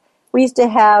have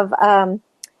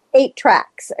 8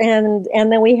 tracks, and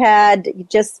then we had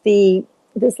just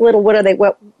this little,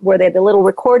 what were they? The little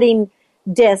recording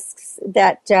discs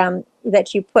that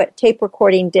you put, tape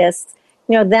recording discs.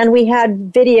 Then we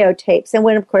had videotapes, and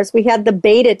when of course we had the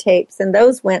beta tapes, and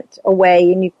those went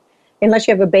away. And unless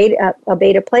you have a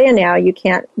beta player now, you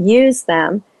can't use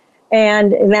them.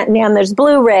 And there's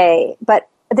Blu-ray, but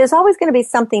there's always going to be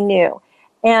something new.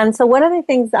 And so one of the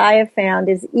things I have found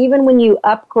is even when you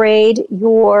upgrade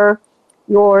your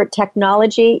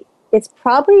technology, it's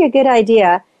probably a good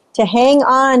idea to hang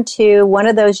on to one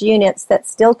of those units that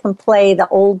still can play the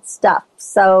old stuff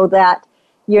so that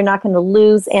you're not going to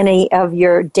lose any of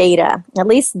your data. At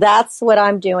least that's what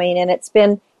I'm doing, and it's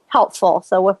been helpful.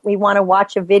 So if we want to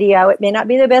watch a video, it may not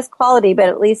be the best quality, but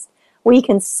at least we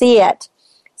can see it.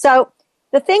 So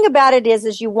the thing about it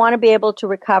is you want to be able to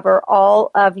recover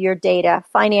all of your data,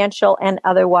 financial and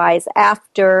otherwise,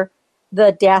 after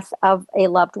the death of a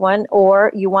loved one,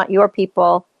 or you want your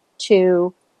people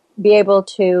to be able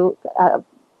to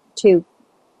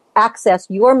access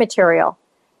your material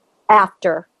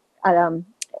after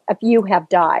if you have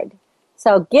died.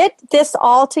 So get this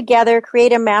all together,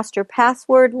 create a master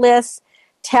password list,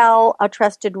 tell a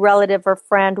trusted relative or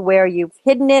friend where you've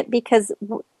hidden it, because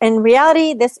in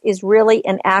reality, this is really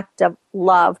an act of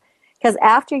love. Because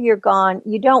after you're gone,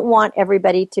 you don't want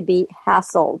everybody to be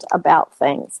hassled about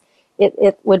things.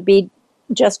 It would be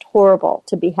just horrible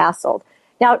to be hassled.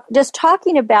 Now, just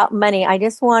talking about money, I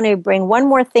just want to bring one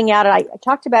more thing out. I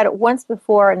talked about it once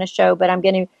before in a show, but I'm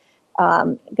going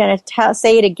to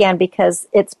say it again because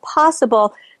it's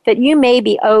possible that you may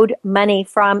be owed money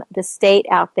from the state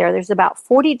out there. There's about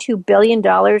 $42 billion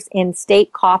in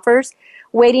state coffers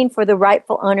waiting for the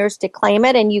rightful owners to claim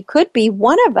it, and you could be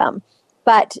one of them.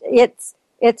 But it's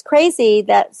crazy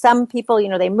that some people,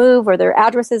 they move or their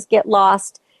addresses get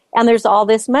lost, and there's all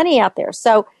this money out there.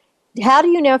 So how do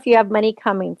you know if you have money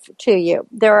coming to you?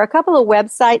 There are a couple of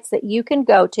websites that you can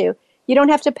go to. You don't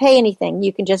have to pay anything.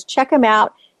 You can just check them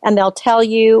out, and they'll tell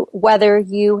you whether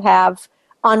you have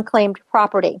unclaimed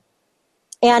property.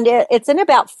 And it's in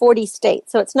about 40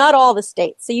 states, so it's not all the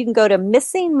states. So you can go to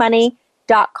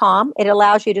missingmoney.com. It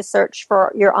allows you to search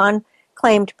for your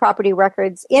unclaimed property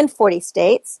records in 40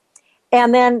 states.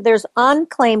 And then there's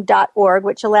unclaimed.org,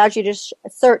 which allows you to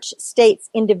search states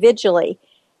individually.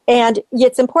 And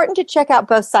it's important to check out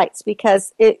both sites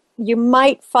because you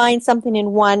might find something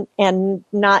in one and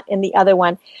not in the other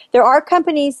one. There are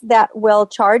companies that will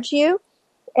charge you,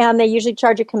 and they usually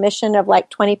charge a commission of like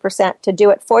 20% to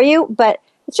do it for you, but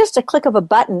it's just a click of a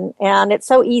button, and it's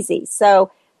so easy.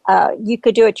 So you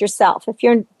could do it yourself. If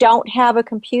you don't have a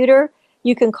computer,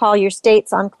 you can call your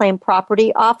state's unclaimed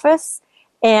property office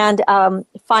and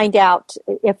find out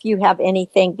if you have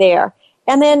anything there.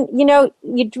 And then, you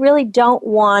really don't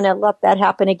want to let that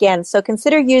happen again. So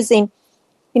consider using,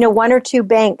 1 or 2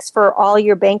 banks for all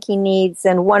your banking needs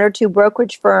and 1 or 2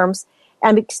 brokerage firms,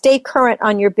 and stay current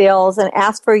on your bills and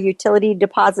ask for utility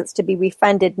deposits to be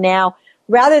refunded now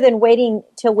rather than waiting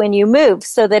till when you move,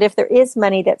 so that if there is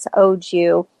money that's owed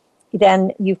you,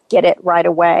 then you get it right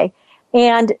away.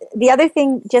 And the other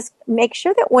thing, just make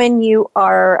sure that when you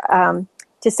are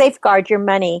to safeguard your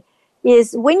money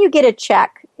is when you get a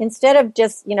check, instead of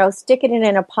just, sticking it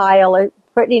in a pile or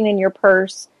putting it in your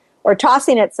purse or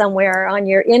tossing it somewhere on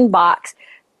your inbox,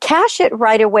 cash it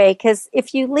right away. Because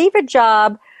if you leave a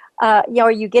job,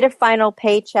 or you get a final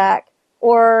paycheck,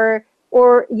 or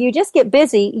you just get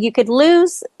busy, you could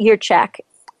lose your check.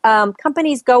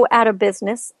 Companies go out of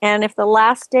business, and if the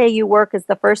last day you work is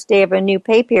the first day of a new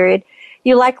pay period,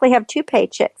 you likely have 2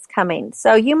 paychecks coming.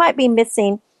 So you might be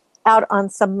missing out on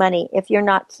some money if you're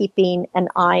not keeping an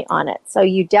eye on it. So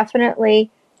you definitely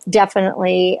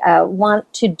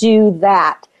want to do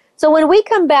that. So when we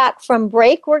come back from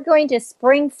break, we're going to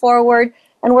spring forward,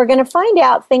 and we're going to find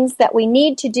out things that we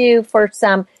need to do for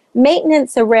some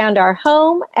maintenance around our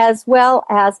home, as well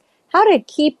as how to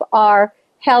keep our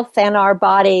health and our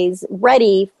bodies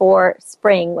ready for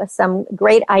spring with some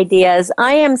great ideas.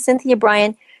 I am Cynthia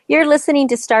Bryan. You're listening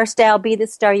to Star Style, Be the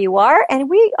Star You Are, and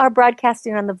we are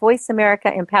broadcasting on the Voice America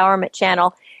Empowerment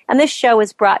Channel. And this show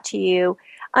is brought to you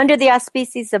under the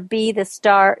auspices of Be the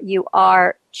Star You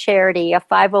Are charity, a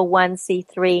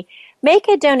 501c3. Make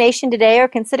a donation today or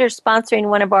consider sponsoring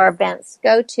one of our events.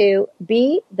 Go to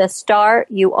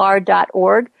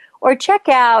BeTheStarYouAre.org or check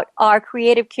out our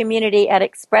creative community at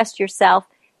Express Yourself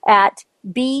at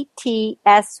BTSYA.org.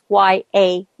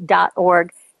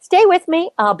 Stay with me.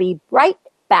 I'll be right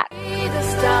back. Be the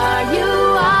star you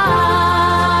are.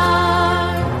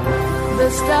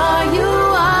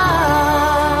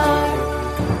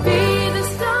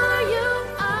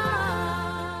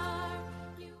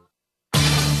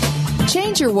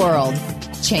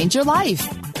 change your life.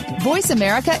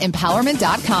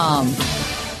 VoiceAmericaEmpowerment.com.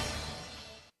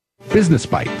 Business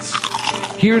Bites.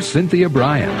 Here's Cynthia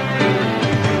Bryan.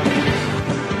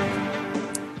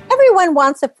 Everyone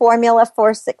wants a formula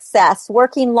for success.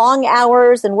 Working long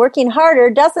hours and working harder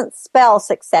doesn't spell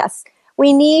success.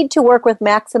 We need to work with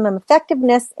maximum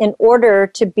effectiveness in order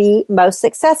to be most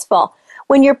successful.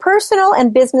 When your personal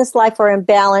and business life are in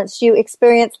balance, you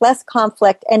experience less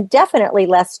conflict and definitely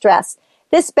less stress.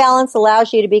 This balance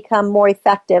allows you to become more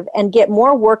effective and get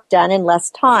more work done in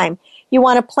less time. You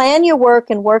want to plan your work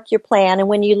and work your plan, and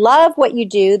when you love what you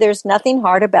do, there's nothing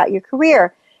hard about your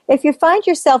career. If you find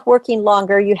yourself working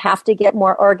longer, you have to get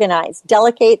more organized,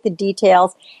 delegate the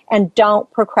details, and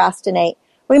don't procrastinate.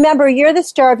 Remember, you're the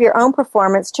star of your own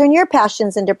performance. Turn your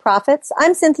passions into profits.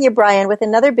 I'm Cynthia Bryan with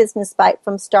another Business Bite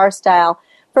from Star Style.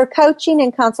 For coaching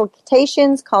and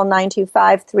consultations, call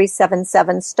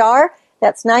 925-377-STAR.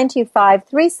 That's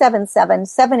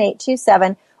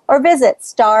 925-377-7827, or visit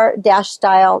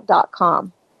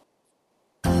star-style.com.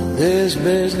 This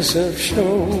business of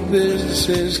show business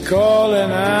is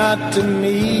calling out to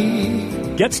me.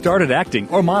 Get started acting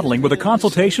or modeling with a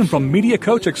consultation from media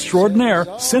coach extraordinaire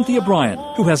Cynthia Bryan,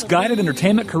 who has guided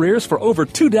entertainment careers for over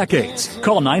 2 decades.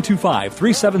 Call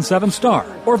 925-377-STAR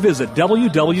or visit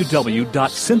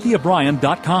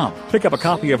www.cynthiabryan.com. Pick up a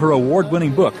copy of her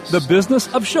award-winning book, The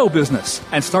Business of Show Business,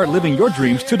 and start living your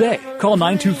dreams today. Call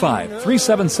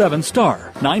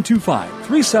 925-377-STAR.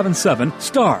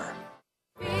 925-377-STAR.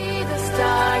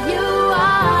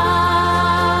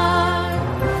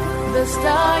 The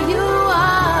star you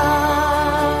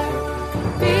are,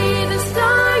 be the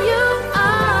star you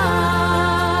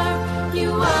are.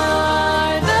 You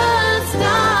are the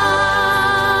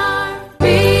star.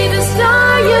 Be the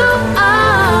star you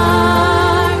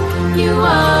are. You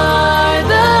are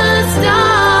the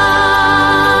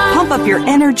star. Pump up your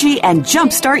energy and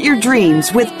jumpstart your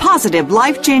dreams with positive,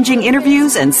 life-changing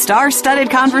interviews and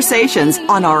star-studded conversations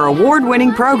on our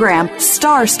award-winning program,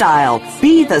 Star Style.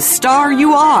 Be the star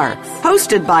you are.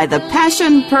 Hosted by the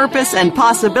passion, purpose, and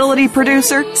possibility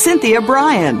producer, Cynthia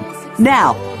Bryan.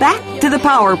 Now, back to the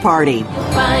Power Party.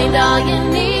 Find all you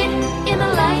need in the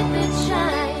light that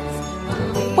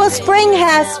shines. Well, spring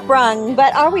has sprung,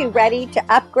 but are we ready to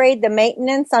upgrade the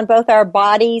maintenance on both our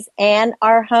bodies and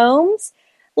our homes?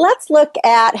 Let's look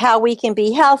at how we can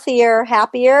be healthier,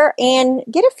 happier, and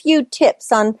get a few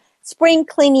tips on spring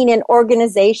cleaning and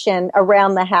organization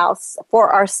around the house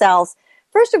for ourselves.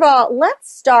 First of all,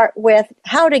 let's start with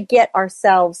how to get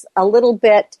ourselves a little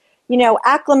bit,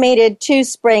 acclimated to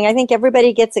spring. I think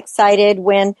everybody gets excited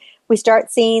when we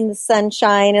start seeing the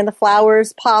sunshine and the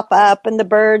flowers pop up and the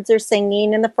birds are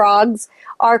singing and the frogs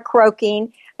are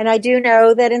croaking. And I do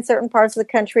know that in certain parts of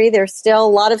the country, there's still a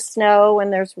lot of snow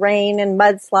and there's rain and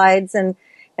mudslides. And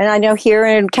I know here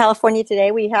in California today,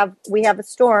 we have a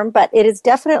storm, but it is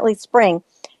definitely spring.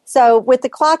 So with the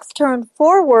clocks turned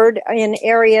forward in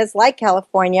areas like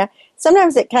California,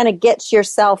 sometimes it kind of gets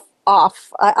yourself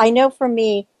off. I know for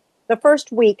me, the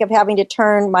first week of having to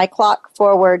turn my clock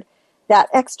forward, that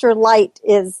extra light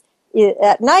is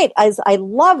at night, I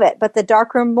love it, but the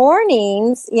darker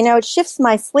mornings, it shifts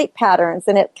my sleep patterns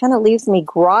and it kind of leaves me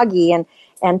groggy and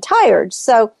tired.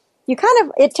 So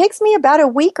it takes me about a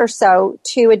week or so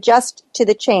to adjust to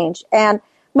the change. And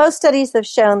most studies have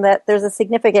shown that there's a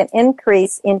significant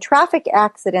increase in traffic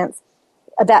accidents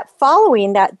that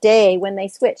following that day when they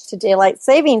switch to daylight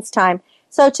savings time.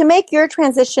 So to make your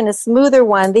transition a smoother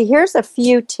one, here's a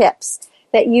few tips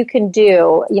that you can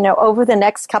do, over the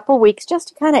next couple weeks just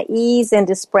to kind of ease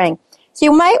into spring. So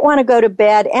you might want to go to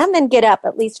bed and then get up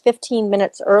at least 15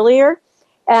 minutes earlier.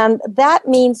 And that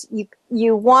means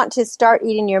you want to start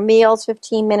eating your meals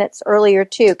 15 minutes earlier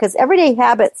too, because everyday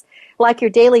habits like your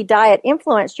daily diet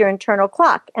influence your internal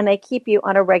clock and they keep you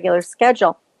on a regular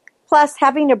schedule. Plus,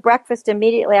 having a breakfast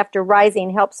immediately after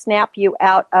rising helps snap you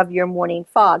out of your morning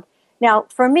fog. Now,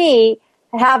 for me,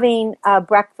 having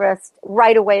breakfast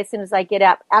right away as soon as I get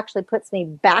up actually puts me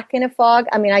back in a fog.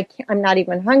 I mean, I'm not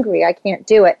even hungry. I can't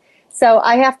do it. So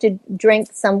I have to drink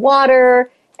some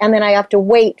water, and then I have to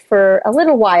wait for a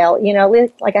little while,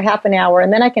 like a half an hour,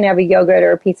 and then I can have a yogurt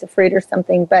or a piece of fruit or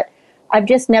something. But I've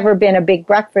just never been a big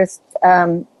breakfast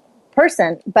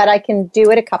person, but I can do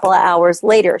it a couple of hours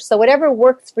later. So whatever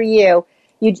works for you,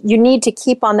 you need to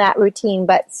keep on that routine,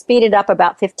 but speed it up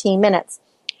about 15 minutes.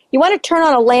 You want to turn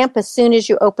on a lamp as soon as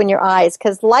you open your eyes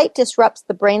because light disrupts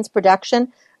the brain's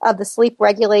production of the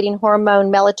sleep-regulating hormone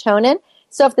melatonin.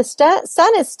 So if the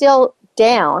sun is still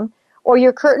down or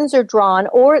your curtains are drawn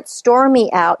or it's stormy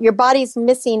out, your body's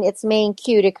missing its main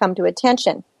cue to come to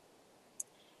attention.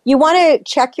 You want to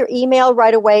check your email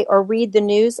right away or read the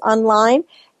news online.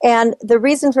 And the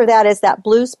reason for that is that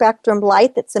blue spectrum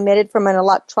light that's emitted from an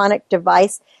electronic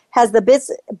device has the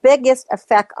biggest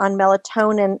effect on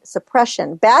melatonin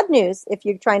suppression. Bad news if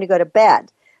you're trying to go to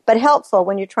bed, but helpful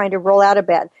when you're trying to roll out of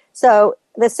bed. So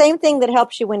the same thing that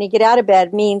helps you when you get out of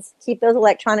bed means keep those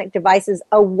electronic devices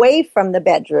away from the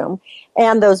bedroom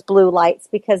and those blue lights,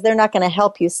 because they're not going to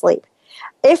help you sleep.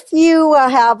 If you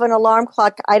have an alarm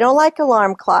clock, I don't like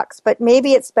alarm clocks, but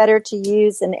maybe it's better to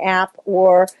use an app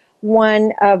or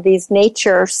one of these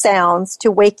nature sounds to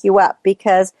wake you up,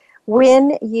 because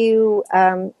when you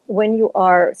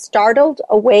are startled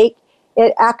awake,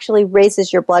 it actually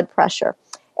raises your blood pressure.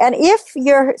 And if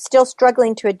you're still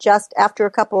struggling to adjust after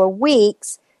a couple of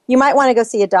weeks, you might want to go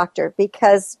see a doctor,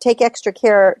 because take extra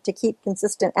care to keep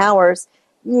consistent hours.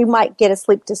 You might get a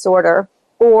sleep disorder,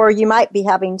 or you might be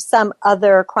having some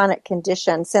other chronic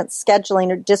condition, since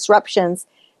scheduling or disruptions,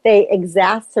 they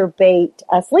exacerbate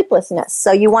sleeplessness.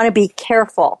 So you want to be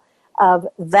careful of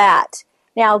that.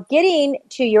 Now, getting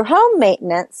to your home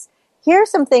maintenance, here are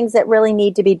some things that really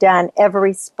need to be done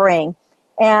every spring.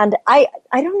 And I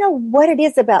don't know what it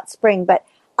is about spring, but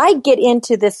I get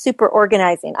into this super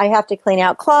organizing. I have to clean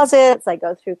out closets. I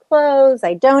go through clothes.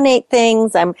 I donate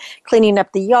things. I'm cleaning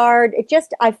up the yard.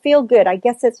 I feel good. I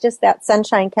guess it's just that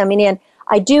sunshine coming in.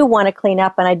 I do want to clean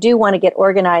up and I do want to get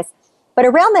organized. But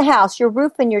around the house, your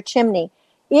roof and your chimney,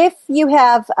 if you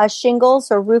have shingles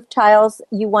or roof tiles,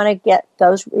 you want to get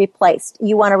those replaced.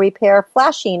 You want to repair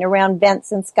flashing around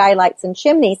vents and skylights and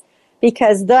chimneys,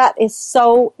 because that is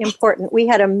so important. We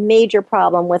had a major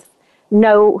problem with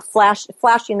no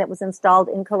flashing that was installed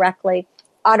incorrectly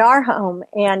on our home,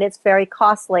 and it's very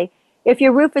costly. If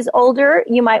your roof is older,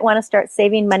 you might want to start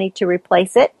saving money to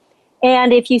replace it.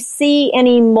 And if you see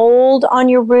any mold on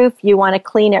your roof, you want to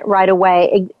clean it right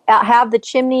away. Have the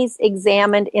chimneys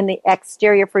examined in the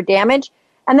exterior for damage,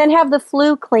 and then have the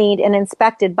flue cleaned and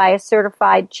inspected by a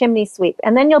certified chimney sweep.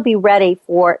 And then you'll be ready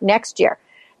for next year.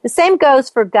 The same goes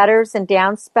for gutters and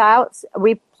downspouts.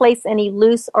 Replace any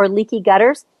loose or leaky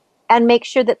gutters, and make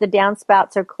sure that the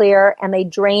downspouts are clear and they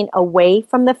drain away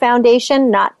from the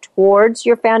foundation, not towards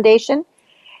your foundation.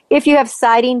 If you have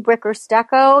siding, brick, or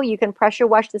stucco, you can pressure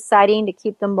wash the siding to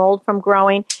keep the mold from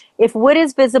growing. If wood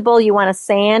is visible, you want to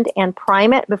sand and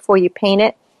prime it before you paint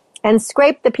it, and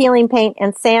scrape the peeling paint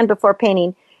and sand before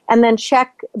painting, and then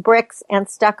check bricks and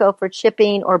stucco for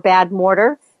chipping or bad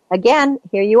mortar. Again,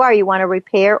 here you are. You want to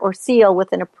repair or seal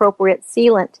with an appropriate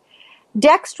sealant.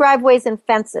 Decks, driveways, and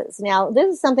fences. Now,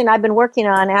 this is something I've been working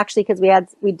on, actually, because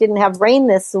we didn't have rain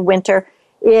this winter,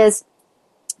 is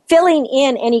filling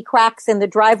in any cracks in the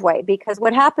driveway, because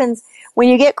what happens when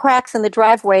you get cracks in the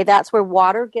driveway, that's where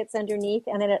water gets underneath,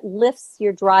 and then it lifts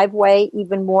your driveway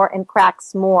even more and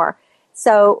cracks more.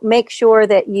 So make sure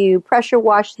that you pressure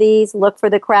wash these, look for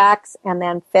the cracks, and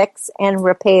then fix and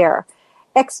repair.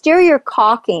 Exterior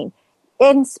caulking.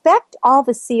 Inspect all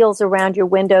the seals around your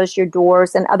windows, your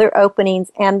doors, and other openings,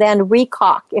 and then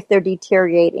re-caulk if they're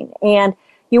deteriorating. And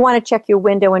you want to check your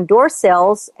window and door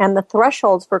sills and the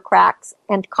thresholds for cracks,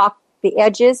 and caulk the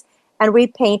edges and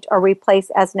repaint or replace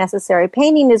as necessary.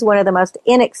 Painting is one of the most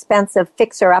inexpensive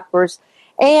fixer-uppers,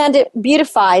 and it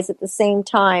beautifies at the same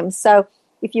time. So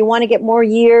if you want to get more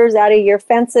years out of your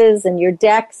fences and your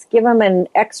decks, give them an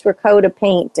extra coat of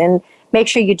paint, and make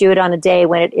sure you do it on a day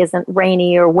when it isn't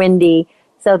rainy or windy,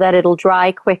 so that it'll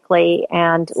dry quickly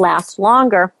and last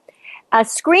longer.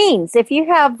 Screens. If you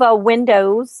have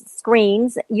windows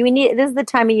screens, this is the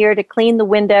time of year to clean the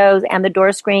windows and the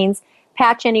door screens,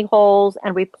 patch any holes,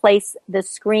 and replace the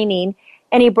screening.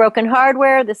 Any broken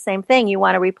hardware, the same thing. You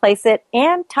want to replace it,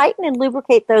 and tighten and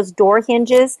lubricate those door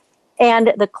hinges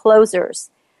and the closers.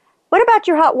 What about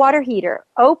your hot water heater?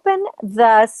 Open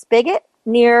the spigot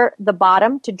near the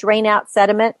bottom to drain out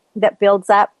sediment that builds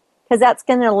up, because that's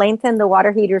going to lengthen the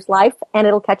water heater's life, and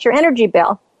it'll cut your energy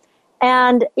bill.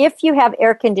 And if you have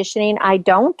air conditioning, I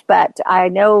don't, but I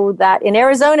know that in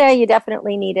Arizona you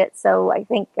definitely need it. So I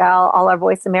think all our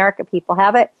Voice America people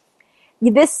have it.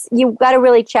 You've got to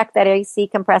really check that AC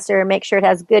compressor and make sure it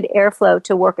has good airflow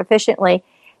to work efficiently.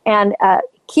 And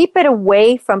keep it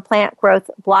away from plant growth,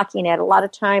 blocking it. A lot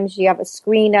of times you have a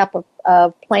screen up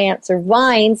of plants or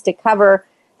vines to cover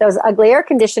those ugly air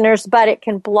conditioners, but it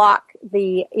can block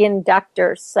the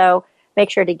inductors. So make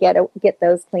sure to get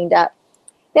those cleaned up.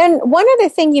 Then one other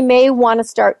thing you may want to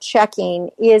start checking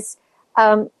is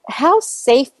how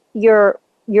safe your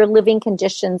living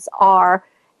conditions are,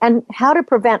 and how to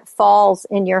prevent falls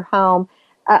in your home.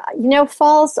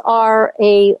 Falls are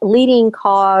a leading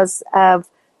cause of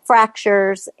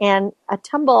fractures, and a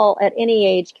tumble at any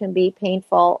age can be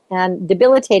painful and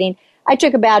debilitating. I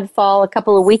took a bad fall a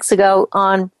couple of weeks ago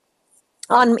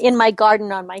in my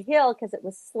garden on my hill because it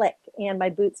was slick and my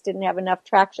boots didn't have enough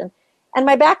traction. And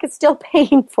my back is still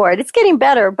paying for it. It's getting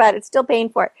better, but it's still paying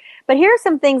for it. But here are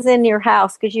some things in your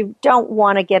house because you don't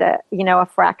want to get a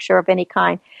fracture of any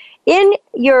kind. In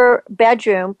your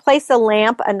bedroom, place a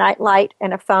lamp, a nightlight,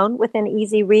 and a phone within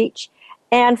easy reach.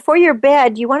 And for your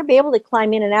bed, you want to be able to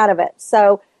climb in and out of it.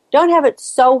 So don't have it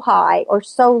so high or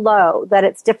so low that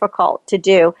it's difficult to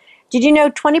do. Did you know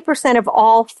 20% of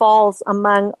all falls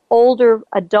among older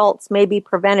adults may be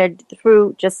prevented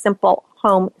through just simple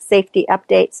home safety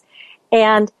updates?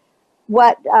 And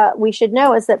what we should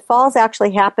know is that falls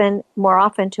actually happen more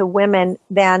often to women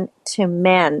than to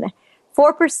men.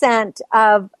 4%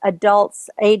 of adults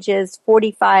ages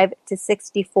 45 to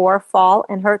 64 fall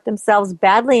and hurt themselves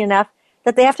badly enough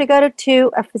that they have to go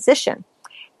to a physician.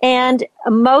 And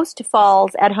most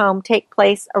falls at home take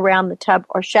place around the tub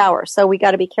or shower, so we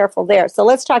got to be careful there. So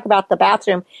let's talk about the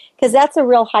bathroom, because that's a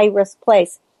real high-risk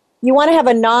place. You want to have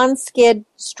a non-skid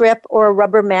strip or a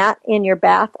rubber mat in your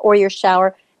bath or your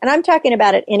shower, and I'm talking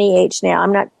about at any age now.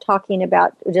 I'm not talking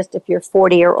about just if you're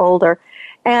 40 or older.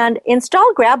 And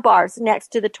install grab bars next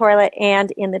to the toilet and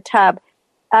in the tub.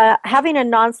 Having a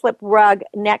non-slip rug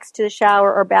next to the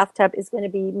shower or bathtub is going to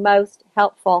be most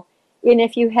helpful. And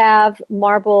if you have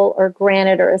marble or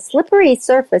granite or a slippery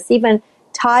surface, even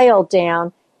tile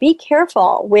down, be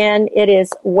careful when it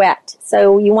is wet.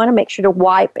 So you want to make sure to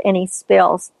wipe any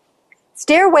spills.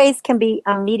 Stairways can be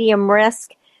a medium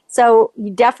risk, so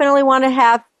you definitely want to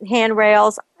have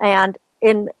handrails, and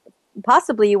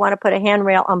possibly you want to put a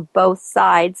handrail on both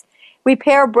sides.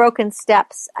 Repair broken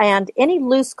steps and any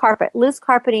loose carpet. Loose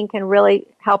carpeting can really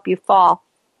help you fall.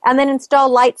 And then install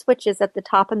light switches at the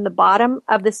top and the bottom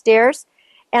of the stairs,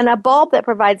 and a bulb that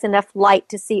provides enough light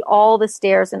to see all the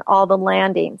stairs and all the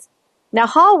landings. Now,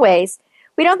 hallways,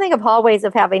 we don't think of hallways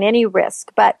of having any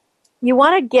risk, but you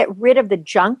want to get rid of the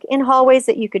junk in hallways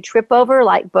that you could trip over,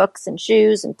 like books and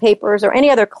shoes and papers or any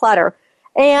other clutter.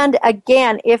 And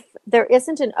again, if there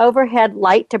isn't an overhead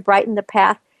light to brighten the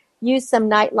path, use some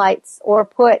night lights or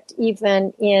put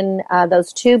even in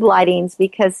those tube lightings,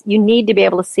 because you need to be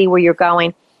able to see where you're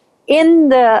going. In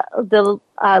the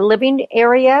living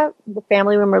area, the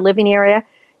family room or living area,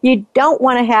 you don't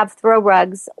want to have throw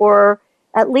rugs, or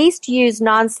at least use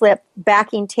non-slip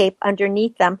backing tape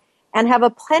underneath them, and have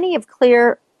plenty of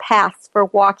clear paths for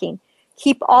walking.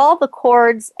 Keep all the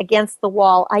cords against the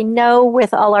wall. I know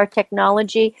with all our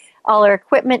technology, all our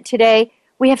equipment today,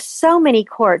 we have so many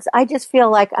cords. I just feel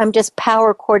like I'm just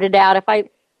power corded out. If I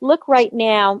look right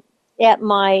now at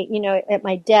my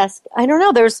desk, I don't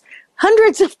know, there's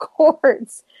hundreds of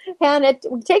cords, and it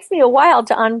takes me a while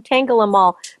to untangle them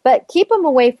all. But keep them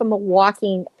away from a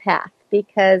walking path,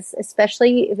 because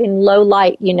especially in low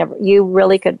light, you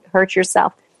really could hurt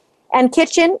yourself. And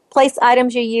kitchen, place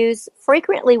items you use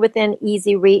frequently within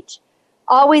easy reach.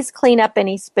 Always clean up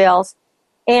any spills.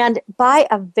 And buy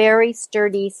a very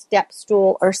sturdy step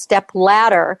stool or step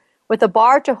ladder with a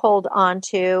bar to hold on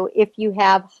to if you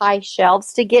have high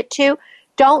shelves to get to.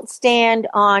 Don't stand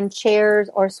on chairs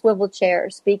or swivel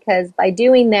chairs, because by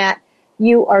doing that,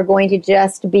 you are going to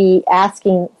just be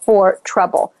asking for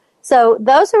trouble. So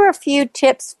those are a few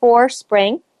tips for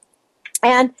spring.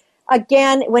 And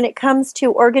again, when it comes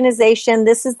to organization,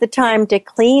 this is the time to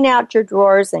clean out your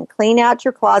drawers and clean out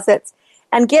your closets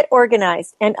and get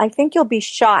organized. And I think you'll be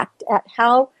shocked at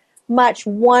how much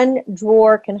one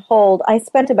drawer can hold. I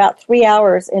spent about 3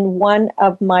 hours in one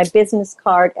of my business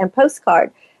card and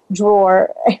postcard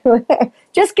drawer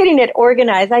just getting it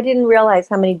organized. I didn't realize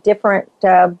how many different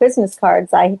business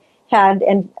cards I had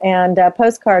and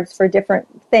postcards for different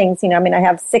things. I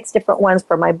have 6 different ones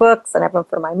for my books, and I have them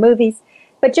for my movies,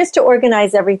 but just to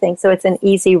organize everything so it's an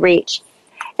easy reach.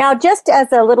 Now, just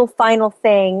as a little final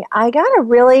thing, I got a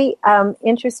really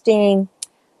interesting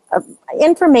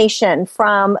information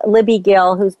from Libby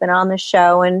Gill, who's been on the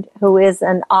show and who is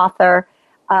an author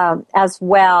as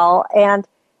well. And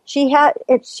she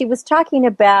was talking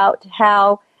about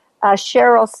how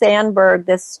Sheryl Sandberg,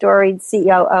 this storied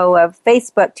COO of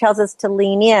Facebook, tells us to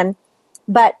lean in.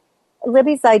 But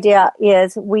Libby's idea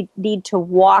is we need to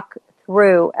walk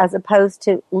through as opposed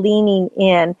to leaning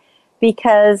in,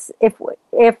 because if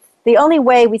the only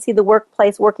way we see the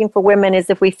workplace working for women is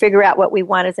if we figure out what we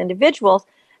want as individuals,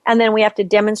 and then we have to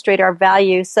demonstrate our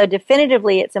values. So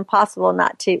definitively, it's impossible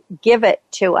not to give it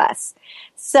to us.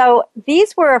 So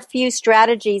these were a few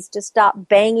strategies to stop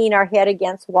banging our head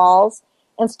against walls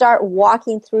and start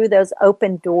walking through those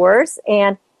open doors.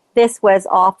 And this was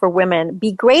all for women.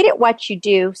 Be great at what you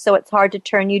do so it's hard to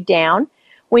turn you down.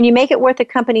 When you make it worth a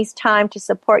company's time to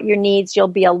support your needs, you'll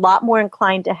be a lot more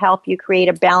inclined to help you create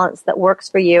a balance that works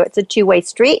for you. It's a two-way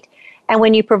street. And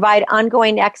when you provide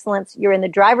ongoing excellence, you're in the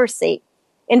driver's seat.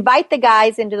 Invite the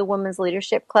guys into the Women's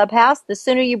Leadership Clubhouse. The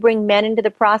sooner you bring men into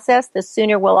the process, the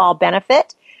sooner we'll all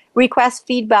benefit. Request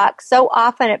feedback so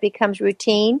often it becomes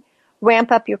routine.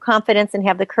 Ramp up your confidence and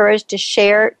have the courage to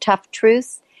share tough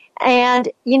truths. And,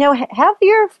 have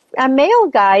your male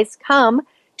guys come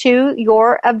to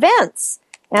your events.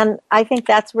 And I think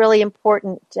that's really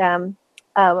important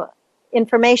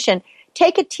information.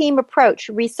 Take a team approach.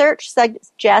 Research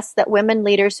suggests that women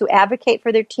leaders who advocate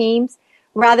for their teams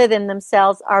rather than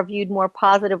themselves are viewed more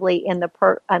positively in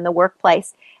the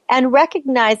workplace. And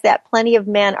recognize that plenty of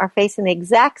men are facing the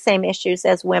exact same issues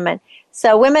as women.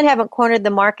 So women haven't cornered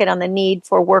the market on the need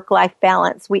for work-life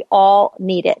balance. We all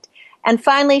need it. And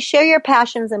finally, share your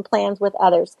passions and plans with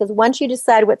others, because once you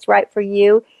decide what's right for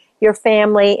you, your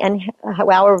family, and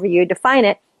however you define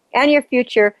it, and your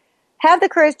future, have the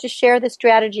courage to share the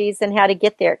strategies and how to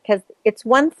get there, because it's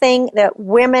one thing that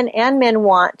women and men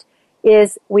want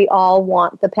is we all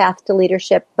want the path to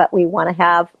leadership, but we want to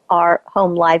have our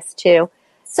home lives too.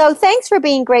 So thanks for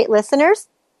being great listeners.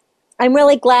 I'm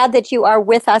really glad that you are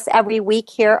with us every week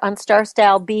here on Star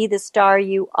Style, Be the Star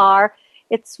You Are.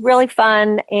 It's really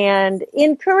fun and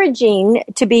encouraging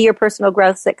to be your personal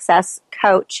growth success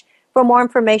coach. For more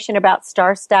information about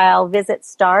Star Style, visit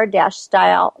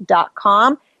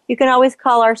star-style.com. You can always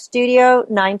call our studio,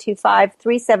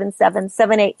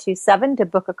 925-377-7827, to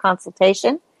book a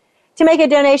consultation. To make a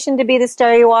donation to Be the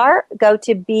Star You Are, go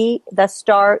to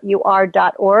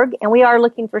BeTheStarYouAre.org. And we are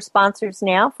looking for sponsors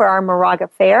now for our Moraga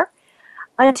Fair.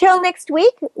 Until next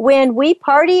week, when we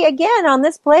party again on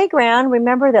this playground,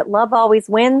 remember that love always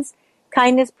wins,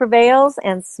 kindness prevails,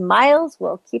 and smiles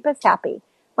will keep us happy.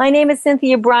 My name is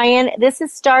Cynthia Bryan. This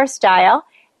is Star Style,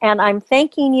 and I'm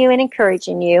thanking you and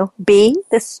encouraging you. Be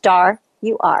the star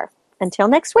you are. Until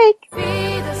next week. Be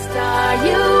the star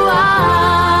you are.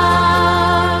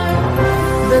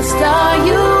 The star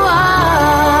you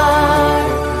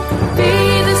are.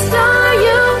 Be the star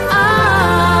you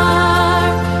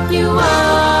are. You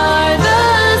are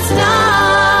the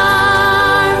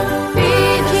star.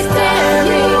 Be the star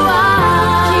you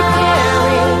are. Keep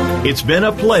caring. It's been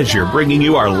a pleasure bringing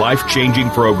you our life-changing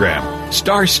program,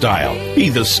 Star Style, Be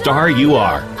the Star You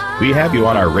Are. We have you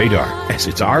on our radar, as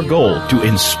it's our goal to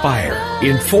inspire,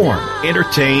 inform,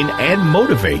 entertain, and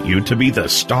motivate you to be the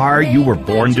star you were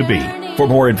born to be. For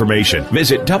more information,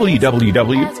 visit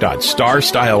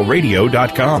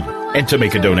www.starstyleradio.com. And to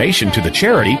make a donation to the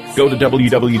charity, go to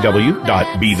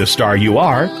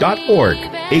www.BeTheStarYouAre.org.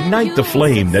 Ignite the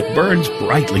flame that burns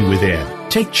brightly within.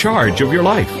 Take charge of your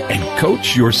life and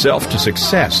coach yourself to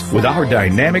success with our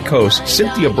dynamic hosts,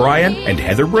 Cynthia Bryan and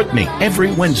Heather Brittany,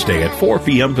 every Wednesday at 4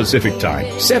 p.m. Pacific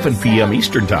Time, 7 p.m.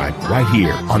 Eastern Time, right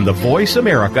here on the Voice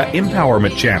America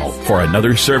Empowerment Channel for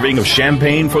another serving of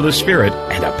champagne for the spirit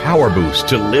and a power boost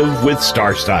to live with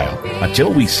Star Style.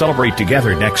 Until we celebrate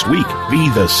together next week, be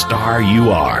the star you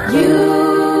are.